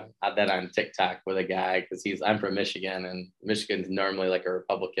about that on TikTok with a guy because I'm from Michigan, and Michigan's normally like a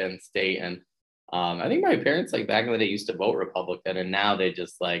Republican state, and I think my parents like back in the day used to vote Republican, and now they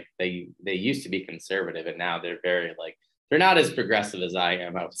just like they used to be conservative, and now they're very like they're not as progressive as I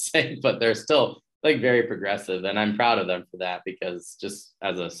am, I would say, but they're still like very progressive, and I'm proud of them for that because just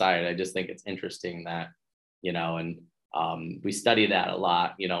as a side, I just think it's interesting that and we study that a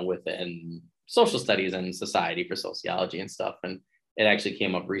lot, within social studies and society for sociology and stuff, and it actually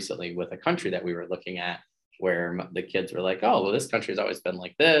came up recently with a country that we were looking at where the kids were like, oh, well, this country's always been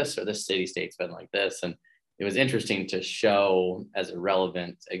like this, or this city state's been like this. And it was interesting to show as a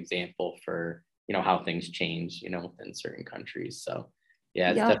relevant example for, how things change, within certain countries. So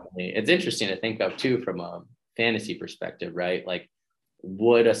yeah, it's interesting to think of too, from a fantasy perspective, right? Like,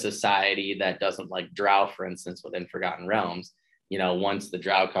 would a society that doesn't like drow, for instance, within Forgotten Realms, once the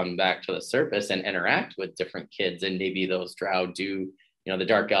drow come back to the surface and interact with different kids, and maybe those drow do, the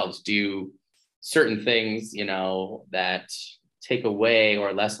dark elves do certain things, that take away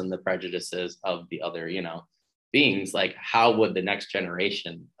or lessen the prejudices of the other, beings, like how would the next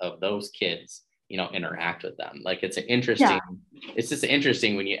generation of those kids, interact with them? Like it's just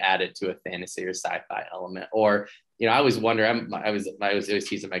interesting when you add it to a fantasy or sci-fi element. Or, I always wonder, I was always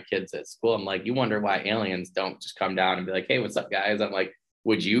teasing my kids at school. I'm like, you wonder why aliens don't just come down and be like, hey, what's up, guys? I'm like,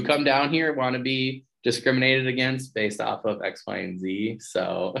 would you come down here, want to be discriminated against based off of X, Y, and Z?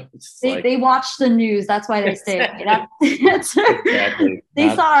 So they watch the news. That's why they stay. Exactly.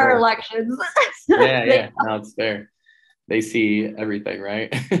 They saw our elections. Yeah. No, it's fair. They see everything,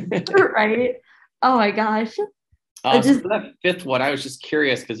 right? Right. Oh my gosh. So for that fifth one, I was just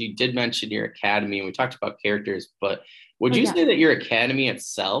curious because you did mention your academy and we talked about characters, but would you say that your academy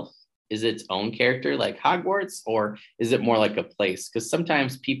itself is its own character like Hogwarts, or is it more like a place? Because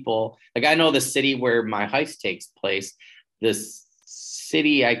sometimes people, like I know the city where my heist takes place, this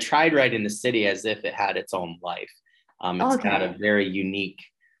city, I tried writing the city as if it had its own life. It's got a very unique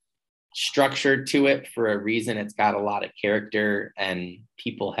structure to it for a reason. It's got a lot of character and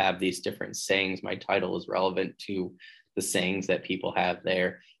people have these different sayings. My title is relevant to the sayings that people have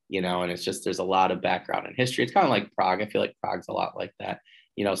there, and it's just, there's a lot of background and history. It's kind of like Prague. I feel like Prague's a lot like that,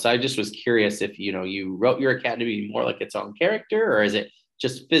 so I just was curious if, you wrote your academy more like its own character, or is it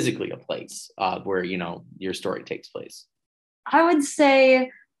just physically a place where, your story takes place? I would say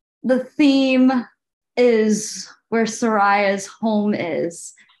the theme is where Soraya's home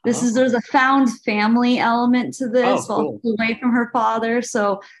is. There's a found family element to this, cool. Away from her father.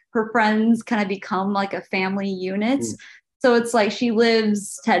 So her friends kind of become like a family unit. So it's like she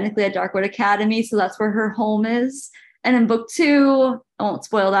lives technically at Darkwood Academy. So that's where her home is. And in book 2, I won't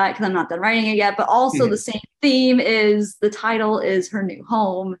spoil that because I'm not done writing it yet, but also the same theme is the title is her new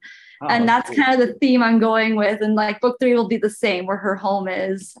home. And that's cool. Kind of the theme I'm going with. And like book 3 will be the same, where her home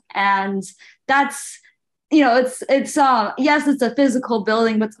is. And that's, yes, it's a physical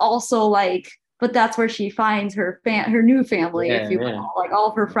building, but it's also like, but that's where she finds her new family, if you will, like all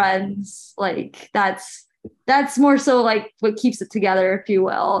of her friends. Like that's more so like what keeps it together, if you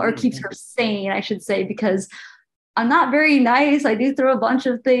will, or keeps her sane, I should say, because I'm not very nice. I do throw a bunch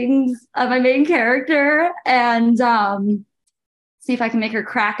of things at my main character and see if I can make her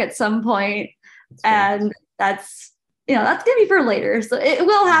crack at some point. And that's that's gonna be for later. So it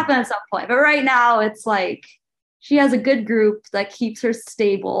will happen at some point. But right now it's like she has a good group that keeps her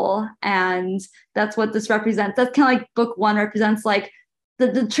stable. And that's what this represents. That's kind of like book 1 represents like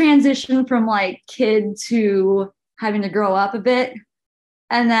the transition from like kid to having to grow up a bit.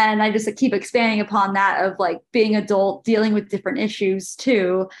 And then I just keep expanding upon that of like being adult, dealing with different issues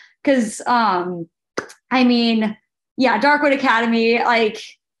too. Because Darkwood Academy,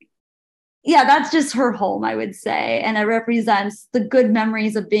 that's just her home, I would say. And it represents the good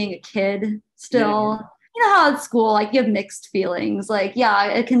memories of being a kid still. Yeah. You know how at school, like you have mixed feelings. Like, yeah,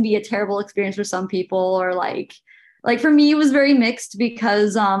 it can be a terrible experience for some people, or like for me, it was very mixed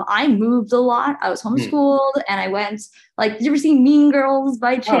because I moved a lot. I was homeschooled and I went, did you ever see Mean Girls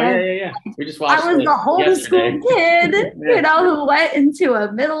by chance? Oh, yeah. We just watched I was the homeschooled kid, who went into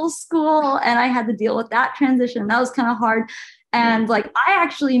a middle school, and I had to deal with that transition. That was kind of hard. And I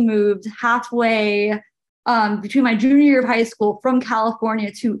actually moved halfway between my junior year of high school from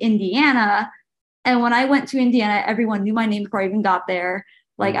California to Indiana. And when I went to Indiana, everyone knew my name before I even got there.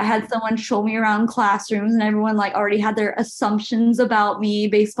 Like I had someone show me around classrooms and everyone like already had their assumptions about me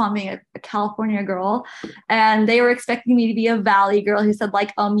based on being a California girl. And they were expecting me to be a Valley girl who said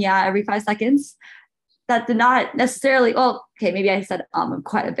like, yeah, every 5 seconds. That did not necessarily, well, okay, maybe I said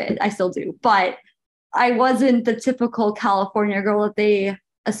quite a bit. I still do, but I wasn't the typical California girl that they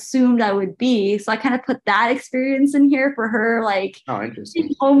assumed I would be. So I kind of put that experience in here for her, like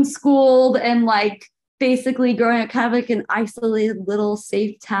interesting. Homeschooled and like basically growing up kind of like an isolated little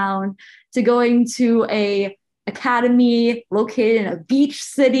safe town to going to a academy located in a beach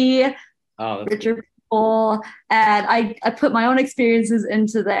city. Oh, richer people. And I put my own experiences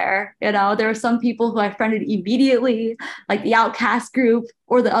into there. You know, there were some people who I friended immediately, like the outcast group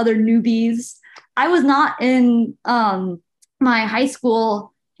or the other newbies. I was not in my high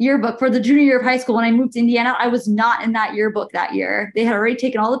school yearbook for the junior year of high school. When I moved to Indiana, I was not in that yearbook that year. They had already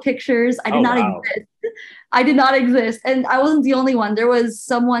taken all the pictures. I did not exist. I did not exist. And I wasn't the only one. There was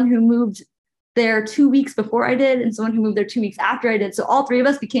someone who moved there 2 weeks before I did and someone who moved there 2 weeks after I did. So all three of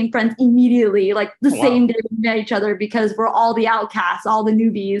us became friends immediately, like the same day we met each other because we're all the outcasts, all the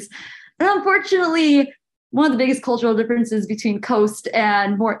newbies. And unfortunately, one of the biggest cultural differences between coast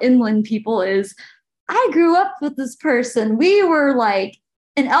and more inland people is I grew up with this person. We were like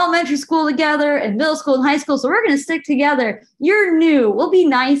in elementary school together and middle school and high school. So we're going to stick together. You're new. We'll be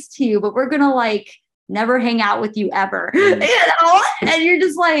nice to you, but we're going to like never hang out with you ever, you know? And you're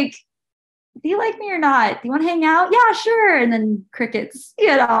just like, do you like me or not? Do you want to hang out? Yeah, sure. And then crickets,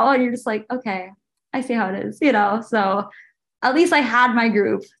 you know, and you're just like, okay, I see how it is, you know? So at least I had my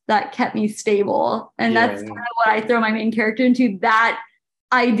group that kept me stable. And that's kind of what I throw my main character into, that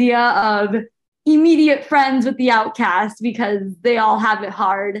idea of immediate friends with the outcast because they all have it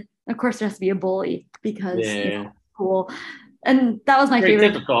hard. Of course, there has to be a bully because you know, cool. And that was my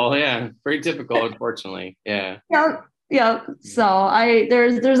favorite. Typical, yeah. Very typical, unfortunately. Yeah. Yeah. So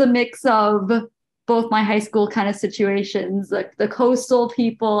there's a mix of both my high school kind of situations, like the coastal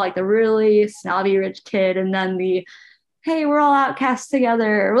people, like the really snobby rich kid, and then the hey, we're all outcasts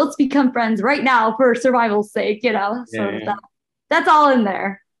together. Let's become friends right now for survival's sake, you know. So that's all in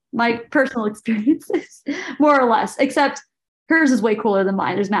there. My personal experiences, more or less, except hers is way cooler than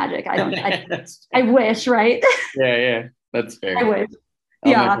mine. There's magic. I wish, right? Yeah. That's fair. I wish.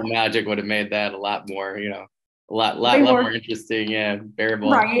 Magic would have made that a lot more, you know, a lot more interesting. Yeah,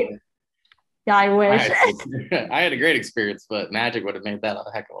 bearable. Right. Yeah, I wish. I had a great experience, but magic would have made that a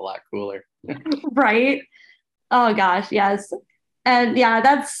heck of a lot cooler. Right. Oh gosh, yes. And yeah,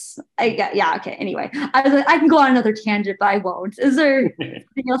 okay. Anyway, I was like, I can go on another tangent, but I won't. Is there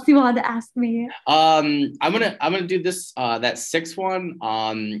anything else you wanted to ask me? I'm gonna do this that sixth one.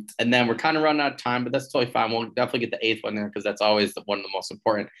 And then we're kind of running out of time, but that's totally fine. We'll definitely get the eighth one there because that's always one of the most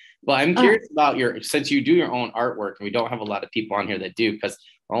important. But I'm curious about since you do your own artwork, and we don't have a lot of people on here that do, because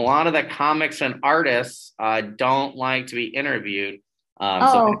a lot of the comics and artists don't like to be interviewed. So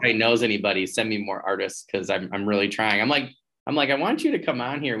if anybody knows anybody, send me more artists because I'm really trying. I'm like, I want you to come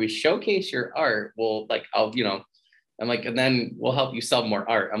on here. We showcase your art. We'll like, I'm like, and then we'll help you sell more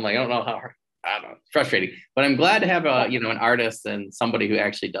art. I'm like, I don't know how hard. I don't know. It's frustrating, but I'm glad to have an artist and somebody who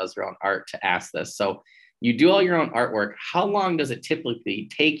actually does their own art to ask this. So you do all your own artwork. How long does it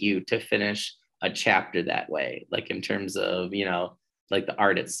typically take you to finish a chapter that way? Like in terms of, like the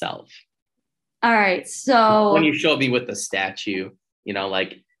art itself. All right. So when you showed me with the statue,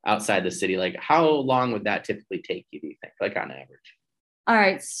 like outside the city, like how long would that typically take you, do you think, like on average? All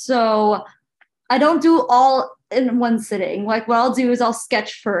right. So I don't do all in one sitting. Like what I'll do is I'll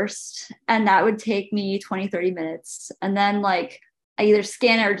sketch first, and that would take me 20, 30 minutes. And then like I either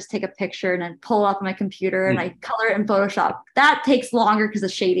scan it or just take a picture and then pull it up on my computer and I color it in Photoshop. That takes longer because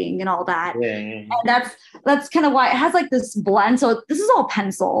of shading and all that. And that's kind of why it has like this blend. So this is all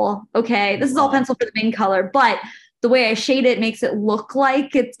pencil. Okay. This is all pencil for the main color, but the way I shade it makes it look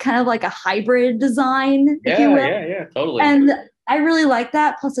like it's kind of like a hybrid design, if you will. Yeah, totally. And I really like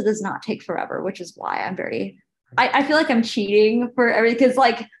that. Plus, it does not take forever, which is why I feel like I'm cheating for everything. Because,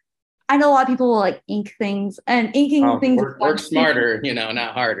 like, I know a lot of people will like ink things, and inking things work smarter,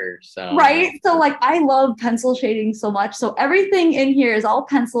 not harder. So right. So, like, I love pencil shading so much. So everything in here is all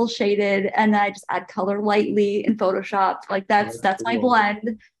pencil shaded, and then I just add color lightly in Photoshop. Like that's my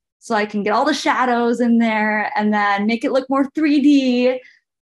blend. So I can get all the shadows in there and then make it look more 3D,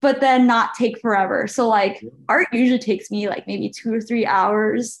 but then not take forever. So like art usually takes me like maybe 2 or 3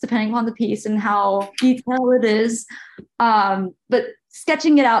 hours, depending on the piece and how detailed it is. But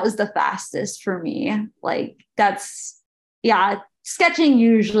sketching it out is the fastest for me. Like sketching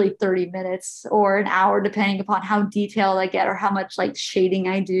usually 30 minutes or an hour, depending upon how detailed I get or how much like shading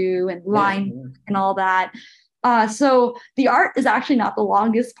I do and line and all that. So the art is actually not the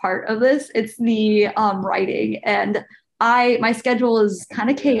longest part of this. It's the writing. And my schedule is kind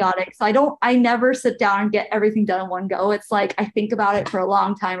of chaotic. So I never sit down and get everything done in one go. It's like I think about it for a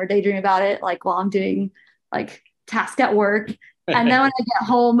long time or daydream about it, like while I'm doing like task at work. And then when I get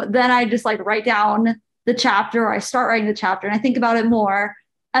home, then I just like write down the chapter, or I start writing the chapter and I think about it more.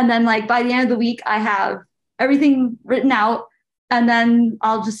 And then like by the end of the week, I have everything written out, and then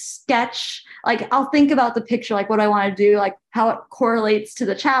I'll just sketch. Like I'll think about the picture, like what I want to do, like how it correlates to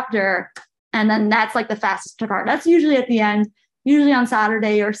the chapter. And then that's like the fastest part. That's usually at the end, usually on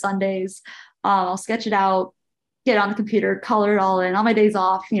Saturday or Sundays. I'll sketch it out, get it on the computer, color it all in on my days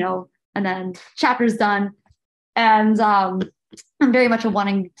off, and then chapter's done. And I'm very much a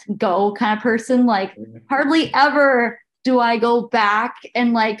wanting to go kind of person. Like hardly ever do I go back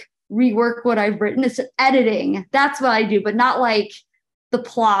and like rework what I've written. It's editing. That's what I do, but not like the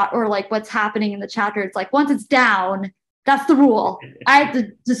plot or like what's happening in the chapter. It's like once it's down, that's the rule. I have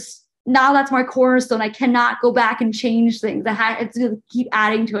to just, now that's my cornerstone. I cannot go back and change things. I have to keep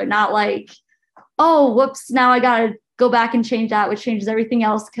adding to it, not like, oh, whoops, now I got to go back and change that, which changes everything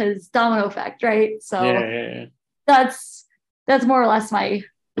else because domino effect, right? So that's more or less my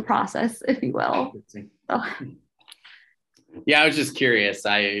process, if you will. So. Yeah, I was just curious.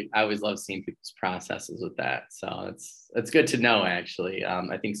 I always love seeing people's processes with that. So it's good to know, actually.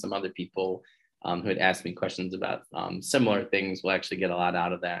 I think some other people who had asked me questions about similar things will actually get a lot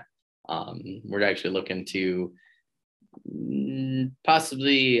out of that. We're actually looking to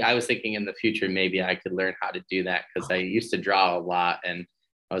possibly, I was thinking in the future, maybe I could learn how to do that because I used to draw a lot and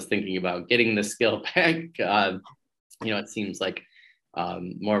I was thinking about getting the skill back. It seems like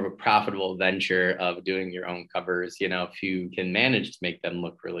more of a profitable venture of doing your own covers, if you can manage to make them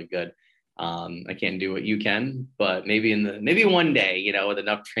look really good. I can't do what you can, but maybe one day, with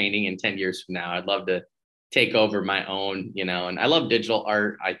enough training and 10 years from now, I'd love to take over my own, and I love digital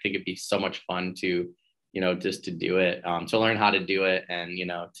art. I think it'd be so much fun to, just to do it, to learn how to do it and,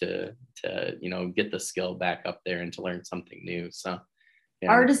 to get the skill back up there and to learn something new. So yeah.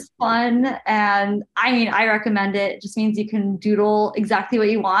 Art is fun. And I mean, I recommend it. It just means you can doodle exactly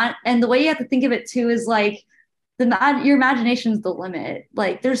what you want. And the way you have to think of it too is like your imagination is the limit.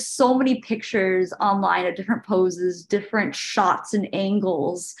 Like there's so many pictures online of different poses, different shots and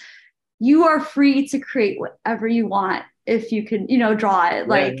angles. You are free to create whatever you want if you can, draw it,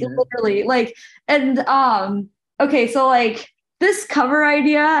 like literally like, and okay. So like this cover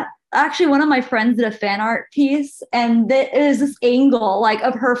idea, actually one of my friends did a fan art piece and it is this angle like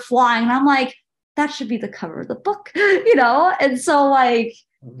of her flying. And I'm like, that should be the cover of the book, And so like,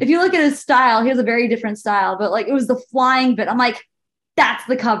 if you look at his style, he has a very different style, but like it was the flying bit. I'm like, that's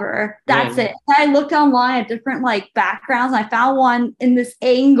the cover. That's it. And I looked online at different like backgrounds and I found one in this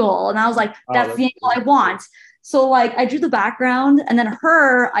angle and I was like, that's the angle I want. So like I drew the background and then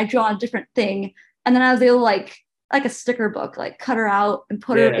I drew on a different thing. And then I was able to like a sticker book, like cut her out and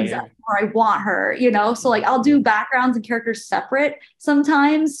put her exactly where I want her, So like I'll do backgrounds and characters separate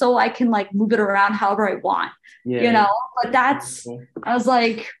sometimes so I can like move it around however I want, but I was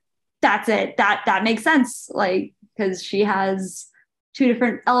like, that's it. That makes sense. Like, because she has two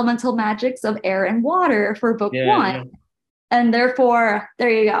different elemental magics of air and water for book one. And therefore, there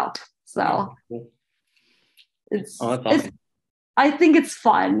you go. So I think it's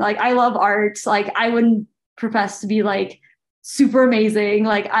fun. Like I love art. Like I wouldn't profess to be like super amazing.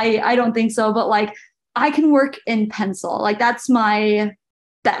 Like I don't think so, but like I can work in pencil. Like that's my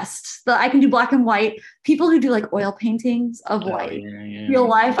best. I can do black and white. People who do like oil paintings of real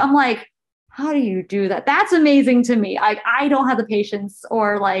life, I'm like, how do you do that? That's amazing to me. I don't have the patience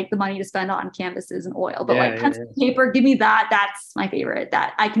or like the money to spend on canvases and oil, but pencil and paper, give me that. That's my favorite.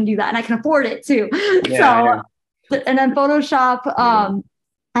 That I can do that and I can afford it too. And then Photoshop,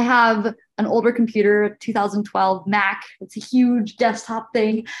 I have an older computer, 2012 Mac. It's a huge desktop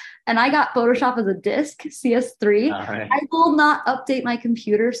thing. And I got Photoshop as a disk, CS3. I will not update my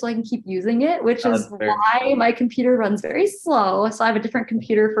computer so I can keep using it, which is why my computer runs very slow. So I have a different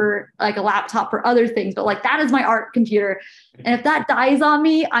computer for like a laptop for other things. But like that is my art computer. And if that dies on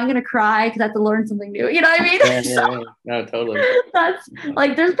me, I'm going to cry because I have to learn something new. You know what I mean? No, totally. That's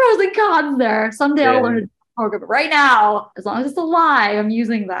like, there's pros and cons there. Someday I'll learn program. But right now, as long as it's alive, I'm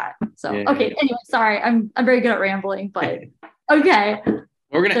using that. So okay. Anyway, sorry, I'm very good at rambling, but okay.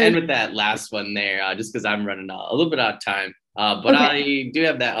 We're gonna end with that last one there, just because I'm running a little bit out of time. But I do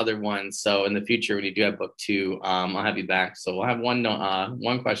have that other one. So in the future, when you do have book 2, I'll have you back. So we'll have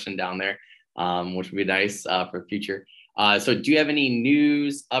one question down there, which would be nice for future. So do you have any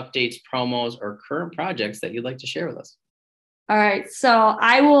news, updates, promos, or current projects that you'd like to share with us? All right. So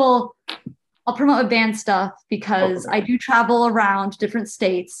I will I'll promote band stuff because I do travel around different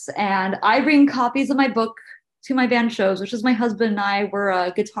states, and I bring copies of my book to my band shows, which is my husband and I. We're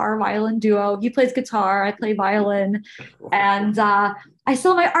a guitar violin duo. He plays guitar, I play violin, and I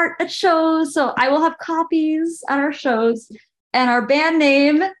sell my art at shows. So I will have copies at our shows. And our band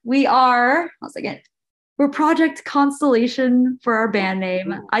name, we're Project Constellation for our band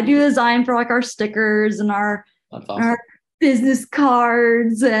name. I do design for like our stickers and our business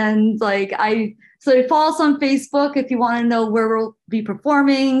cards, and so follow us on Facebook if you want to know where we'll be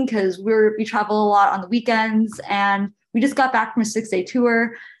performing, because we travel a lot on the weekends, and we just got back from a 6-day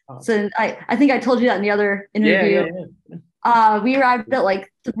tour. So I think I told you that in the other interview. We arrived at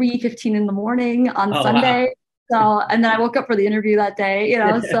like 3:15 in the morning on Sunday. Wow. So, and then I woke up for the interview that day,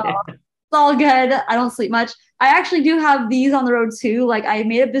 so it's all good. I don't sleep much. I actually do have these on the road too. Like I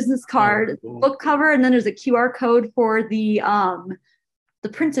made a business card, cool. Book cover, and then there's a QR code for the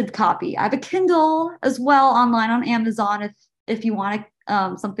printed copy. I have a Kindle as well online on Amazon if you want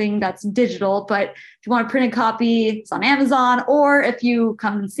something that's digital. But if you want a printed copy, it's on Amazon. Or if you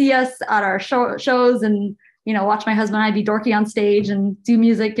come and see us at our shows and watch my husband and I be dorky on stage and do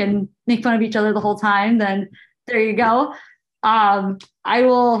music and make fun of each other the whole time, then there you go. I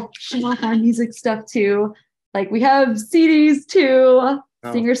will show off our music stuff too. Like we have CDs too,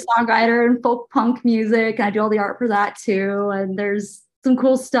 singer-songwriter and folk punk music. And I do all the art for that too. And there's some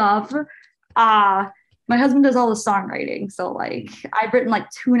cool stuff. My husband does all the songwriting. So like I've written like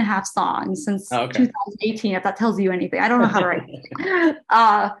 2.5 songs since 2018, if that tells you anything. I don't know how to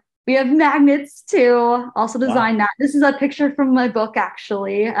write. We have magnets too, also designed that. This is a picture from my book,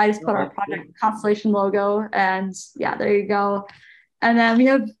 actually. I just put our Project Constellation logo, and yeah, there you go. And then we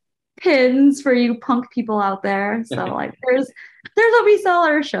have pins for you punk people out there. So like there's what we sell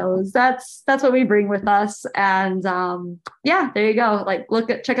at our shows. That's what we bring with us. And yeah, there you go. Like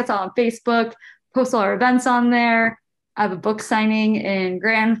check us out on Facebook, post all our events on there. I have a book signing in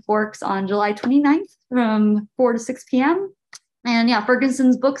Grand Forks on July 29th from 4 to 6 p.m. And yeah,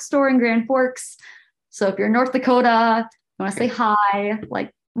 Ferguson's bookstore in Grand Forks. So if you're in North Dakota, you want to say hi,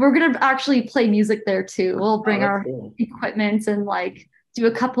 like we're going to actually play music there too. We'll bring our equipment and like do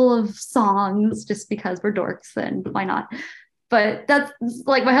a couple of songs just because we're dorks, and why not? But that's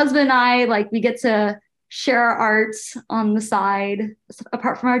like my husband and I, like we get to share our art on the side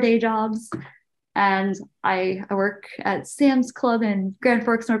apart from our day jobs. And I work at Sam's Club in Grand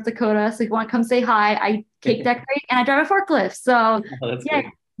Forks, North Dakota. So if you want to come say hi, I cake decorate and I drive a forklift. So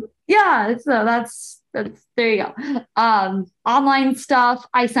yeah. So that's there you go. Online stuff.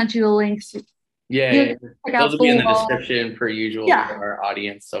 I sent you the links. Yeah. Those will be in the description per usual for our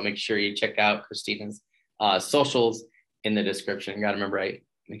audience. So make sure you check out Christina's socials in the description. Got to remember,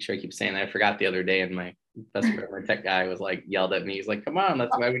 make sure I keep saying that. I forgot the other day, and my best friend, my tech guy, was like yelled at me. He's like, "Come on,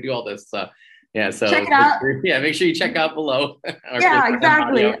 that's why we do all this." So yeah, so check it out. Make sure you check out below.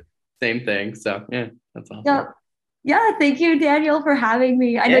 Exactly. Same thing. So yeah, that's awesome. Yeah, thank you, Daniel, for having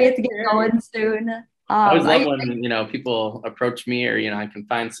me. I know you have to get going soon. I always love when people approach me, or I can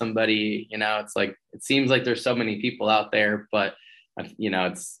find somebody. It's like it seems like there's so many people out there, but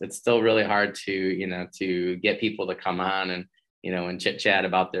it's still really hard to get people to come on and chit chat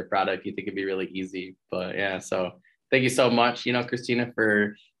about their product. You think it'd be really easy, but yeah. So thank you so much, Christina,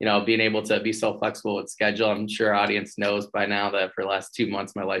 for being able to be so flexible with schedule. I'm sure our audience knows by now that for the last 2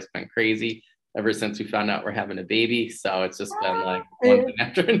 months my life's been crazy ever since we found out we're having a baby. So it's just been like one thing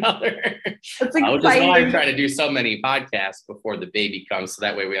after another. Which is why I'm trying to do so many podcasts before the baby comes, so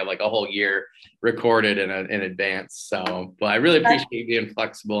that way we have like a whole year recorded in advance. So, but I really appreciate you being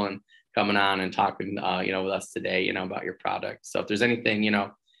flexible and coming on and talking, with us today, about your product. So if there's anything,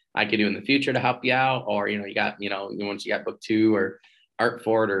 I could do in the future to help you out, or, you got, once you got book 2 or art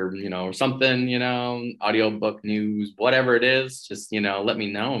for it, or, or something, audio book news, whatever it is, just, let me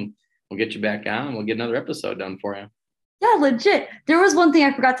know, and we'll get you back on and we'll get another episode done for you. Yeah, legit. There was one thing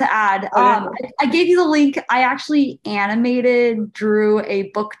I forgot to add. I gave you the link. I actually drew a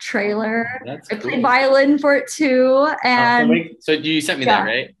book trailer. I played violin for it too. And so you sent me that,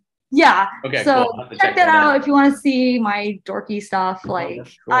 right? Yeah. Okay. So cool. check that out if you want to see my dorky stuff. Like,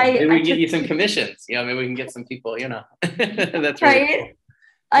 cool. Maybe we can get you some commissions. Maybe we can get some people. That's really right. Cool.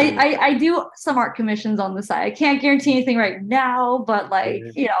 I do some art commissions on the side. I can't guarantee anything right now, but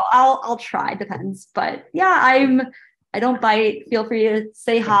I'll try. Depends. But yeah, I don't bite. Feel free to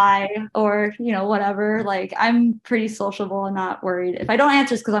say hi or whatever. Like I'm pretty sociable and not worried. If I don't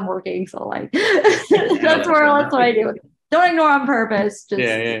answer, it's because I'm working. So like that's what I do. Don't ignore on purpose. Just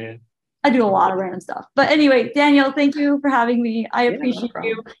I do a lot of random stuff. But anyway, Daniel, thank you for having me. I appreciate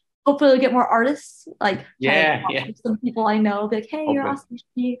you. hopefully we'll get more artists, like try to Yeah, talk yeah. to some people I know, be like, hey, you're Hoping. awesome.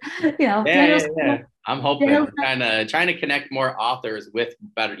 You know, Yeah, Daniel's, yeah, yeah. I'm hoping Daniel's, we're trying to connect more authors with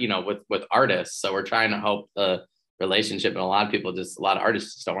better, with artists. So we're trying to help the relationship. And a lot of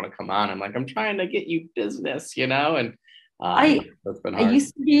artists just don't want to come on. I'm like, I'm trying to get you business, and I that's been I hard.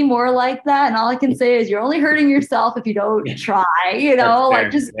 used to be more like that, and all I can say is you're only hurting yourself if you don't Yeah, try, that's like fair.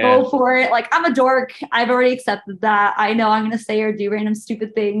 just Yeah. go for it. Like I'm a dork. I've already accepted that. I know I'm gonna say or do random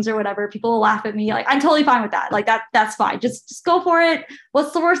stupid things or whatever. People will laugh at me. Like I'm totally fine with that. Like that's fine. Just go for it.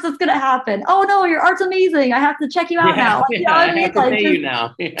 What's the worst that's gonna happen? Oh no, your art's amazing. I have to check you out Yeah, now. Like, you yeah. know what I I mean? have to Like pay just, you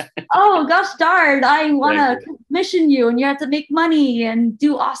now. Yeah, oh gosh darn, I wanna exactly. commission you and you have to make money and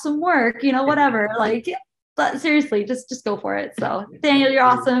do awesome work, whatever. Like, but seriously, just go for it. So Daniel, you're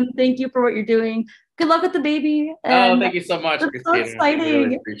awesome. Thank you for what you're doing. Good luck with the baby. Oh, And thank you so much, it's so Christina. I really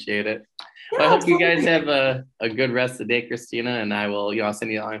exciting. appreciate it. Well, I Yeah, hope you guys absolutely. have a good rest of the day, Christina, and I will, I'll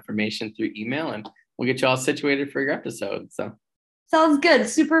send you all information through email and we'll get you all situated for your episode. So Sounds good.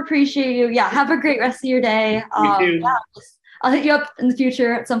 Super appreciate you. Yeah, have a great rest of your day. you Yeah, too. I'll hit you up in the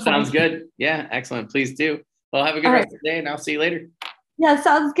future at some Sounds point. good. Yeah, excellent. Please do. Well, have a good All rest right. of the day and I'll see you later. Yeah,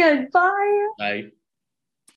 sounds good. Bye. Bye.